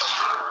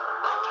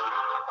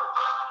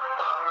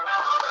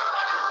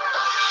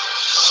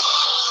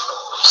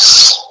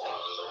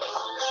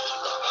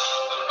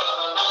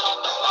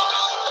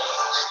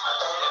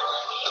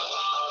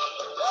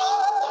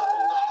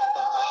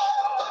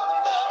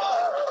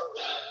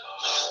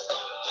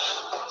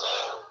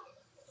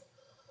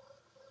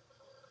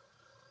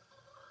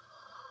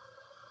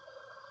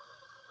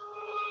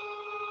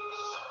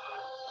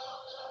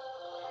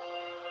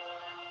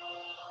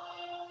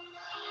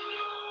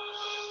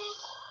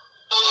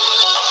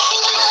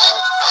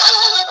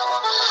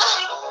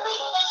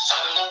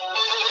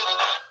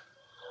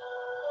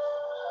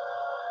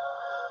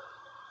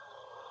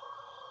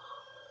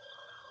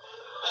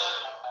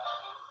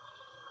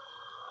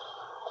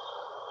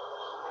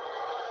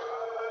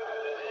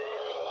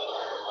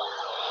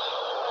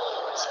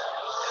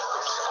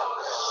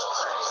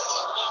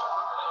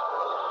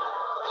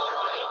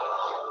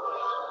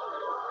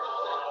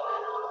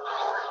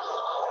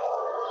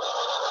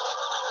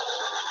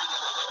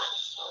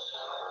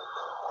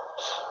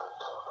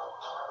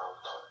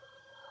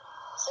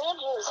 Sam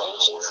here is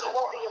anxious he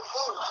won't be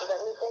approved for that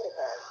new credit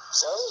card,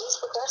 so he's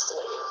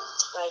procrastinating.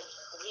 Like,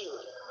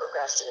 really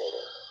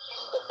procrastinating.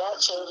 But that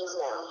changes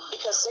now,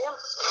 because Sam...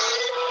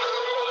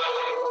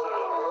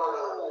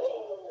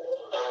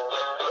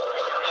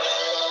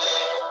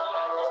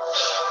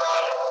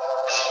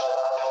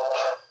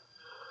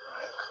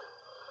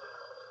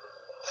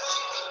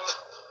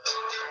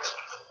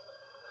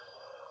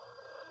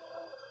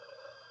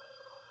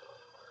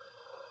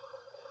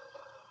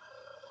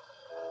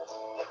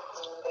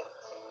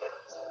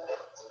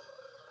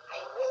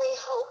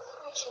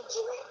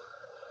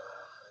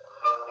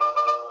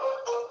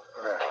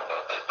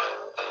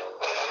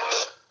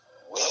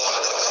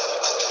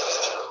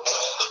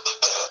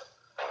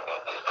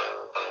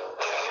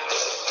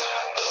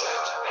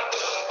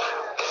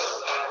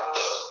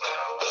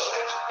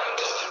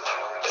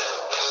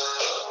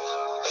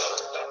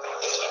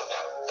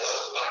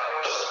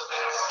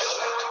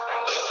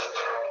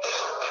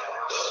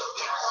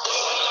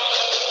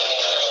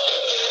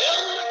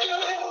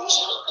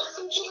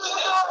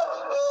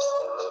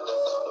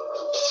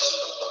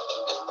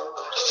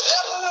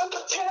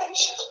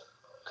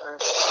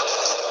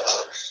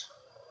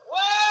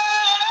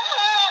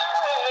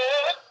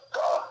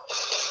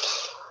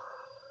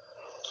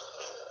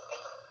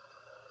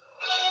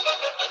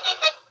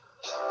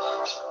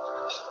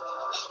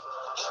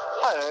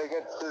 I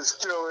get this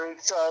drill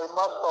inside of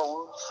my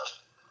bones.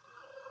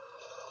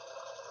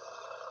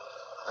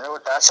 You know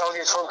what that song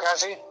is from,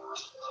 Cassie?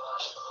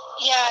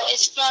 Yeah,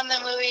 it's from the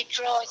movie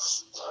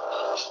Droids.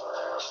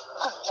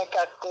 I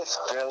got this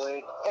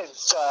feeling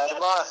inside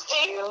my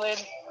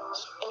feeling,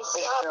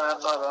 inside my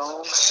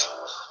bones.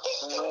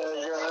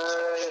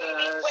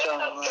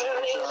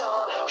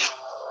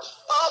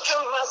 Off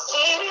from my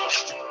city,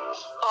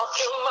 off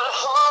from my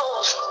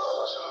home.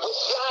 We're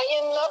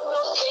flying up, no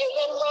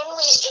ceiling when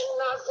we in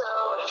our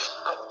zone.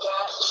 I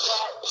got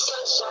that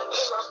sunshine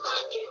in my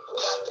pocket,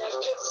 got that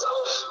good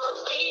soul in my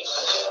feet,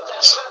 got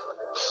that pepper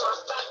in my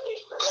pocket,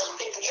 got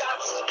these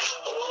drops.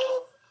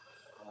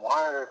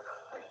 Wire.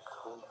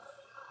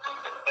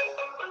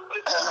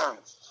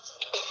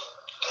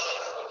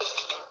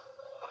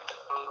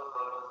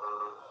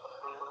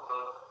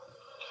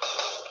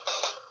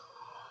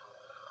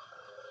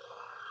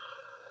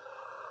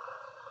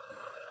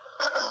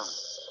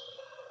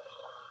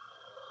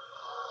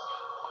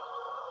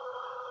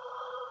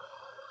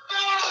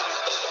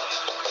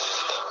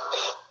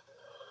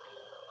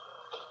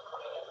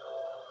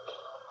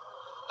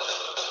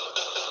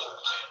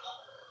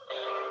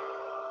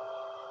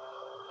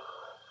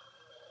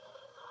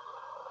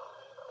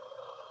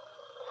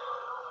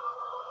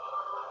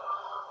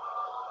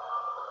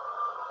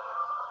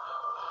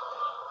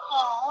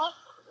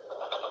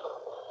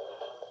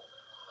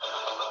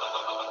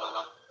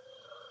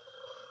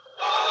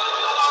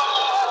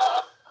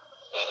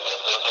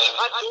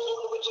 told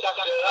the witch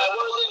doctor I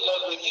was in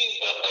love with you.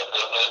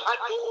 I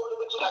told the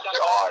witch doctor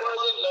I was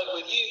in love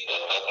with you.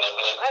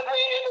 And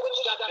when the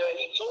witch doctor,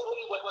 he told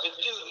me what to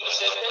do. He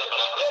said that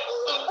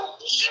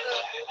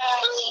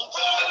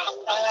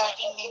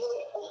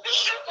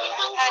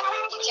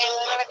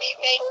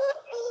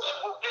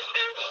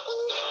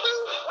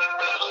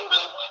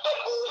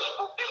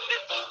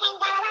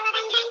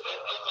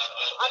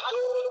I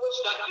told the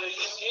witch doctor you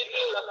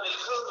didn't love me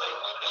true.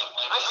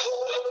 I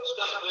told the witch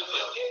doctor you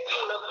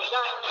didn't love me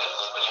right.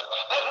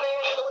 And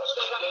then the witch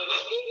doctor he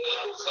gave me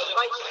this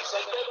advice. He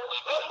said that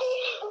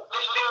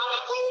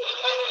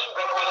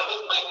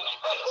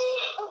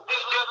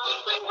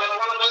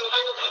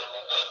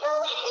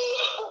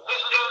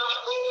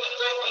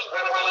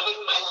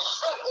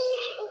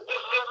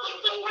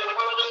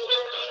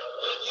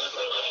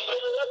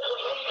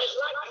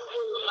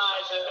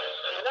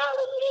and I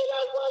admit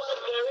I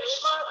wasn't very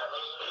smart.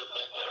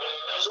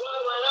 So I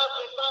went up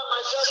and found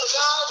myself a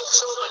guy that's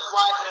so much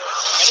wiser.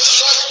 And he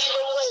taught me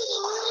the way to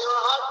win your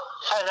heart.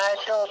 And I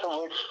told the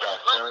witch My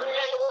doctor. friend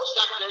the witch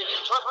doctor, he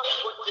taught me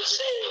what to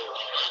say.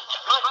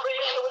 My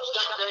friend the witch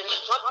doctor, he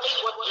taught me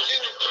what to do.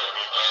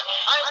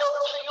 I know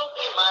that you'll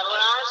be mine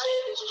when I say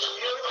this to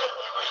you.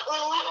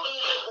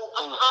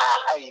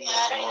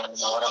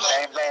 What a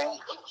bang bang.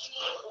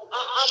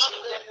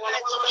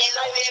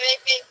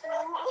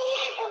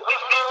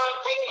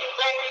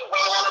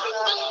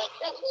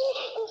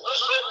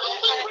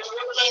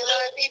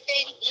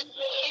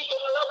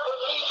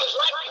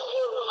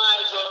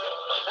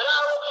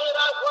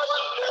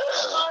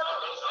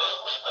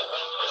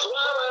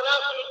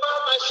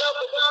 Myself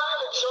a guy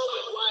that's so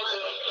much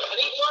wiser, and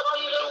he taught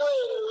me the way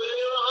to win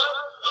your heart.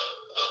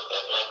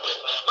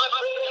 My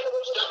friend the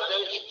witch doctor,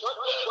 he taught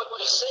me what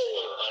to say.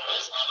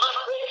 My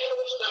friend the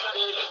witch doctor,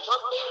 he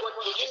taught me what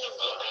to do.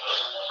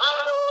 I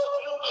know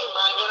you'll be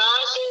mine when I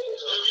say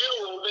this to you,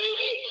 oh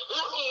baby.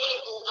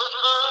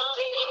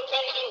 Ting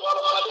tang, walla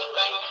walla bing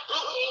bang.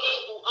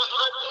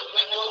 Ting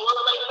tang, walla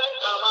walla bang bang.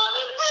 Come on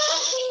in.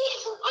 Ting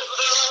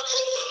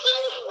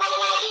tang, walla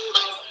walla bing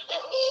bang.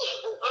 Ting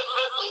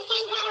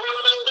tang, walla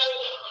walla bang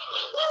bang.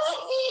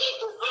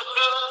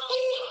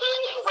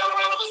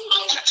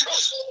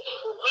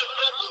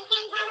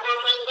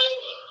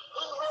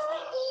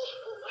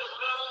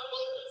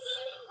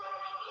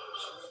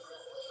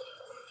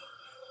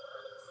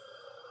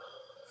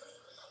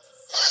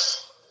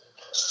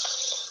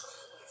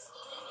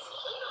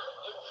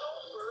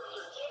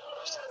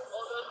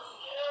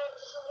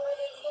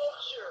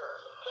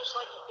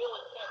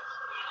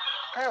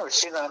 I haven't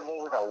seen that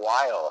movie in a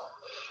while.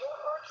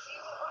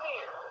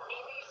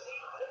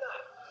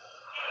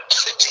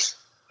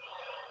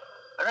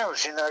 I've never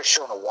seen that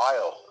show in a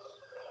while.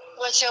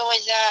 What show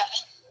was that?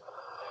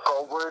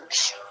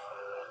 Goldbergs.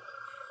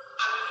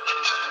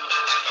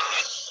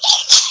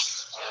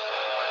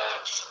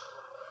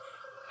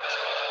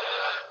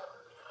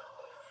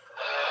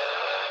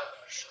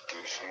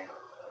 Excuse me.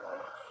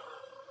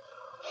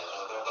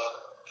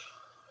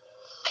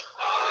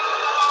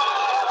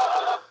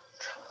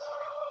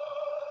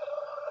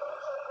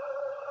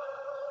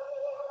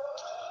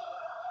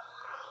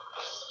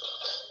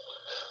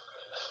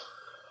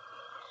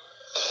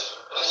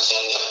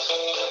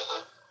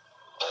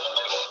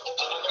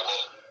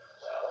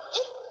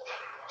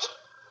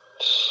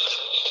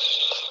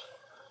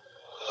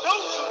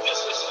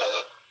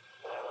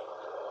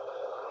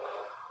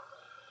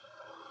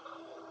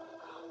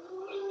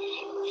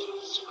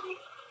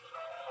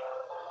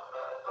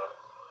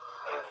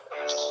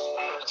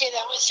 Okay,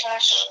 that was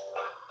trash.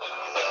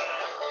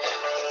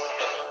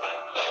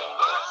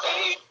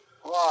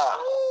 Wow.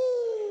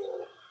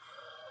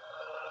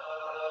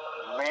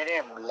 Men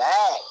in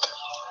Black.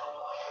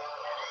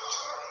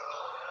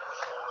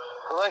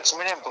 Who likes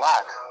Men in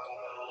Black?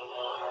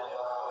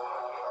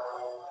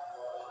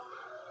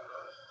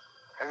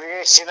 Have you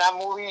guys seen that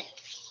movie?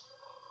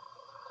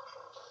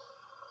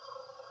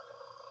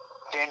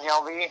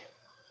 Danielle V?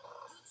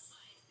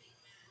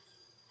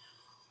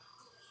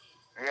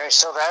 Are you guys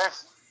still there?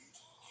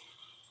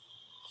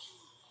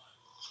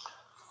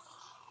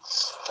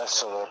 That's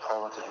so low. I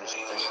probably want to do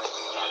something.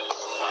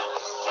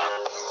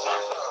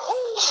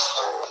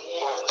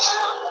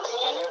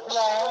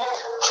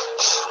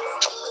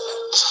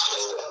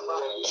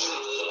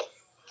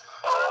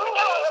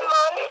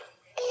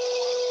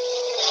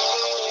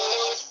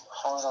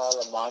 Calling all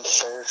the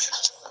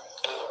monsters.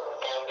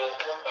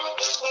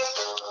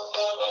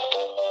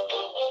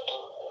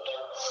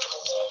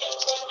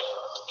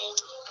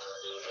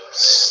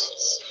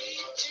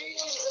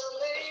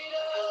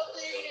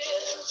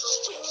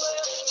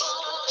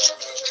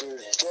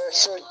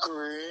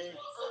 Disagree.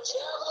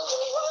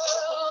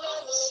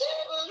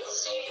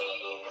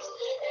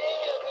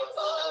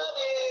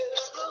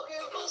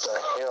 The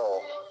hill.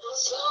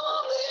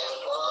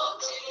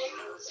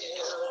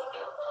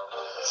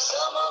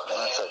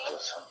 That's like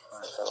this one. I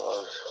thought it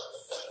was.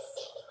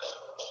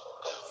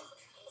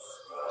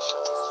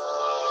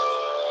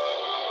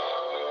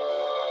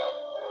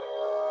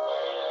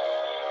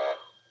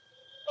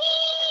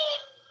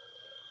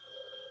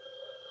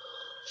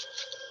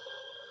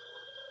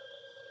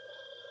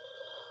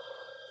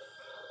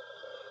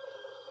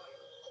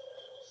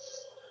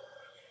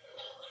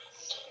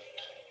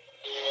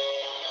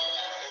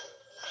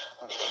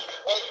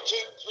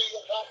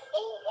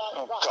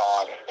 Oh,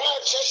 God.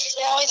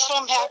 Now it's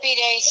from Happy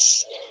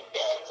Days.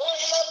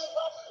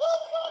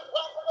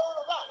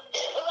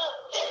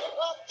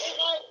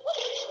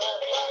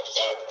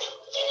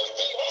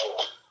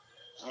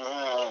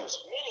 It's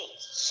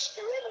minis.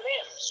 They're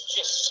M&M's,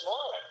 just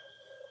smaller.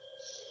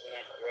 Isn't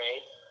that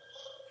great?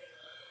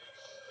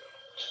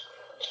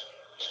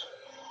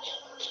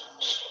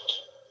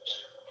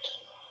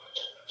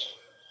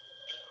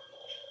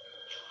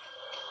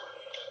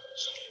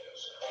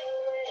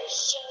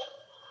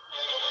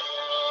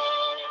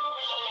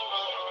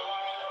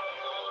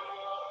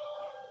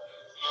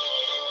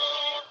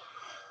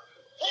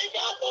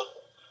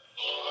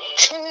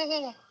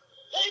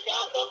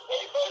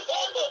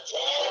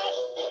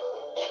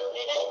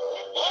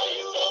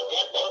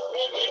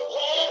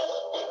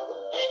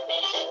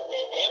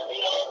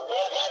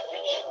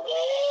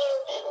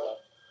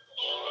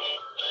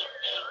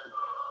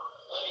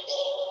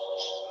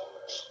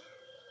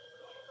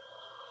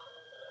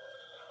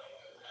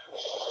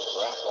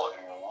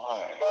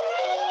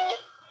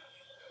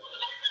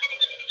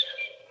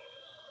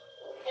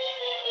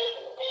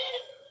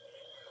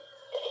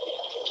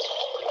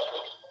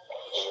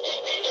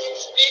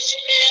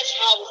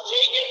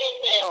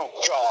 Oh,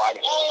 God.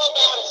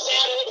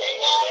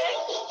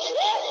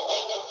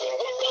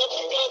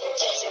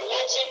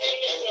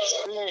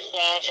 Here's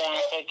Sasha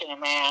taking a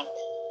man.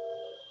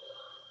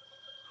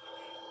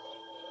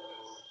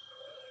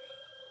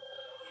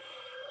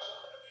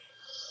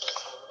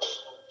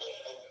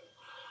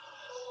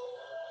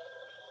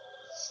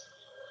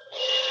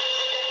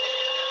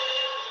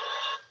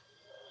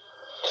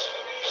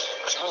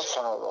 I'm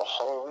fun of the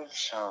whole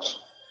song.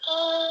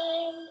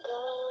 I'm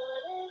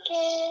gonna get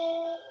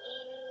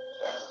you.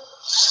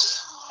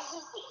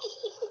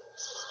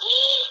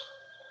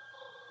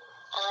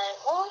 I'm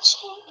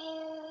watching you.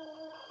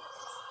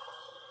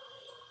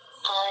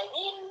 I'm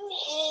in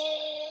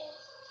here.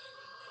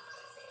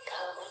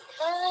 Come and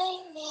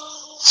find me.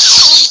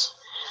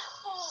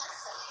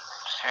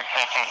 I'm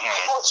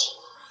watching.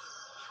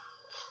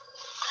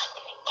 I'm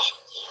gonna get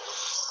you.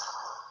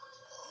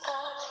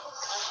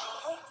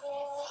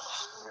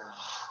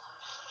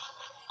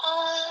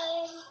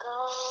 I'm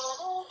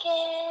gonna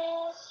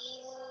get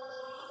you.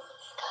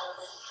 Come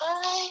and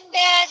find me.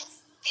 That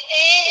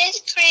is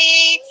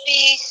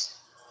creepy.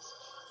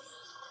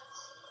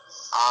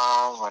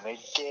 I'm gonna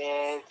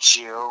get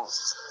you.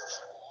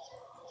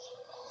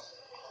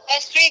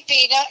 That's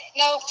creepy.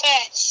 No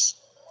offense.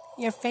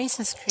 Your face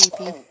is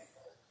creepy.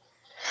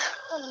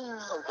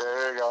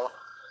 There you go.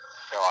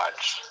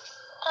 Watch.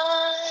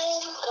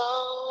 I'm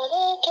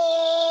gonna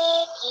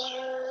get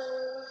you.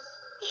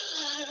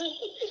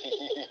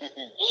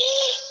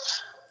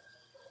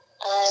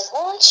 I'm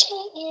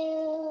watching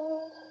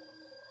you.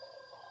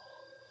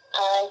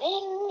 I'm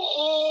in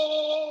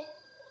here.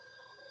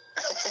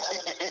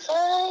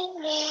 Find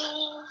me.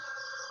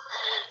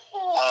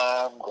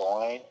 I'm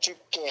going to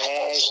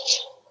get.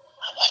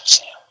 I'm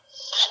watching you.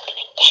 I'm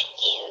gonna get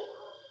you.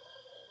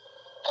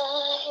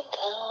 I'm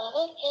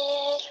gonna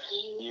get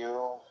you. You.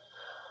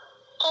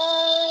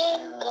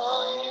 I'm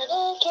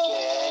gonna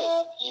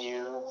get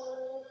you.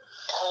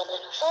 Come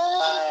and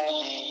find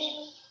me.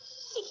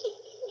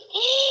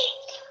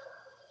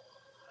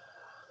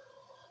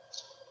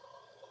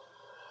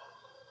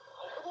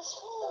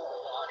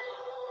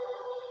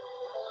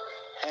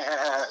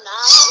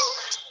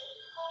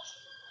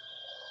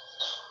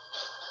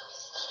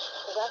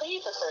 Is that what you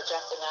prefer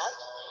dressing up?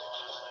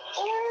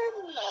 Or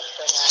not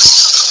so much?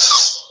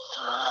 It's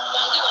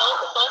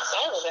a fun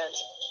style event.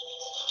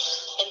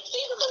 And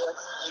see the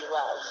looks you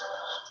love.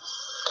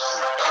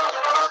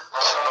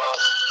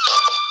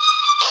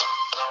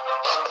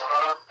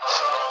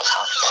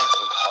 How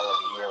stupid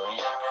quality, really?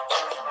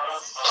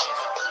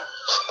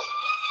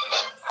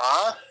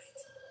 Huh?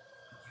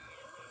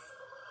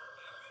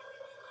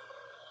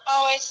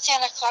 Oh, it's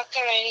 10 o'clock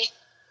already.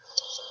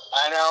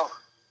 I know.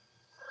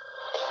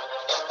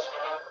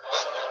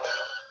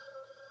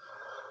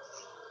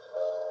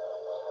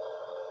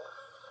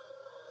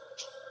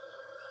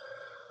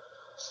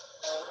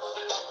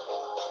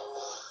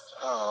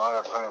 Oh,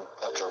 I gotta put a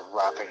bunch of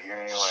rap in here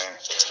anyway.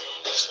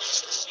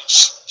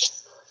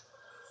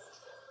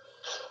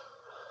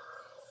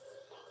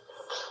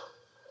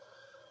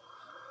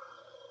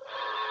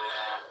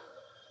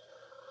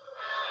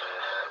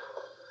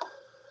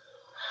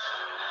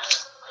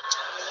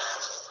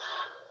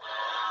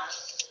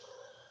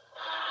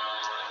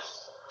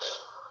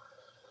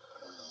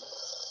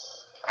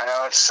 I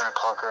know it's 10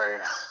 o'clock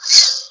already.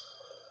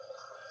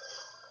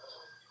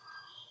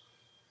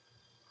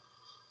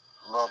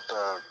 I'm about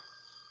to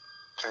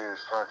take this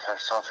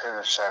broadcast off here in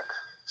a sec.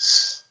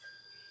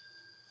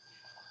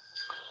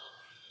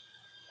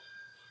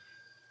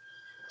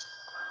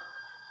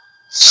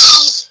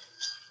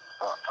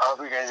 I hope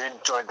you guys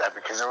enjoyed that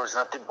because there was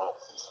nothing but a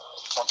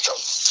bunch of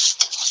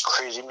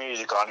crazy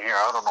music on here.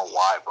 I don't know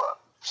why, but.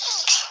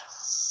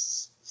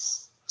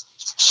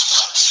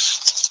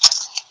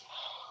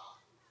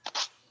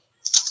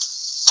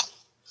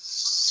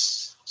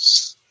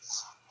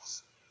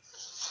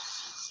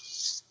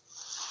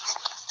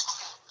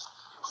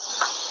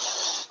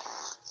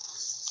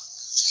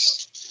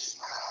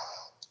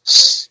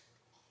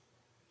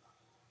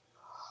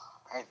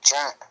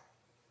 can't.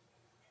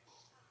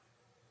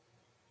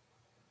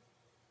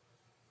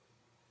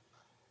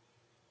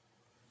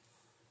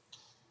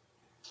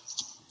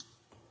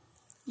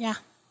 Yeah.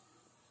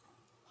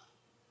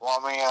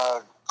 Want me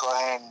to go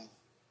ahead and...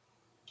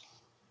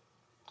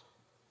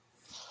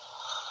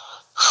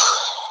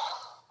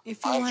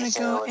 If you want to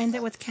go end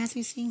it with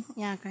Cassie sing,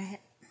 yeah, go ahead.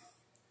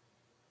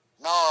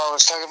 No, I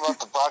was talking about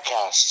the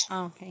broadcast.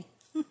 Oh, okay.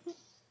 I'm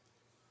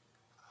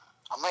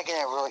not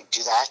gonna really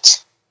do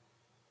that.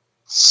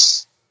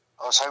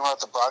 I was talking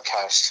about the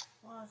broadcast.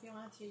 Well, if you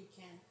want to, you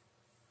can.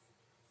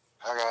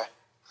 Okay.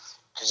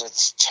 Because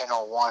it's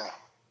 10:01.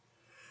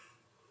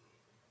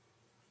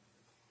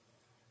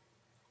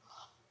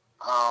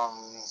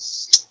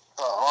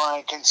 But all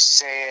I can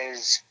say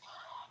is,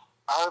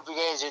 I hope you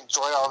guys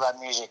enjoy all that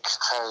music,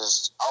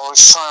 because I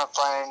was trying to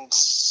find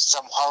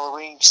some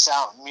Halloween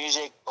sound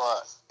music,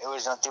 but it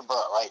was nothing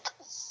but, like,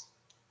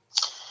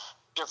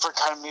 different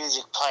kind of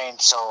music playing,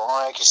 so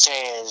all I can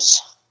say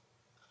is,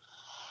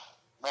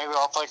 maybe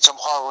I'll play some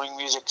Halloween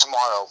music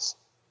tomorrow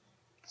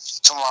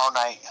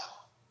night.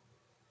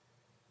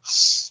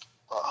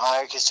 But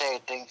all I can say,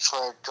 thanks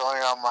for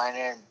joining on mine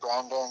and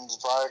Branden's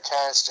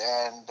broadcast,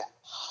 and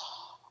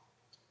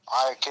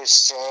I can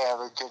say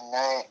have a good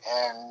night,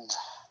 and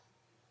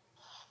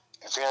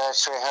if you're that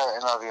straight hair, I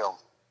love you.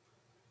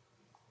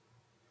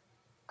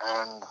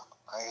 And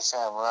like I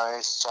said, I'm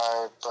really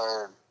sorry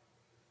for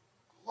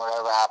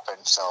whatever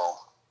happened, so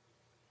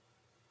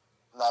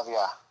love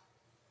ya.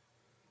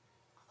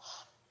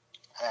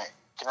 Alright,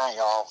 good night,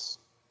 y'all.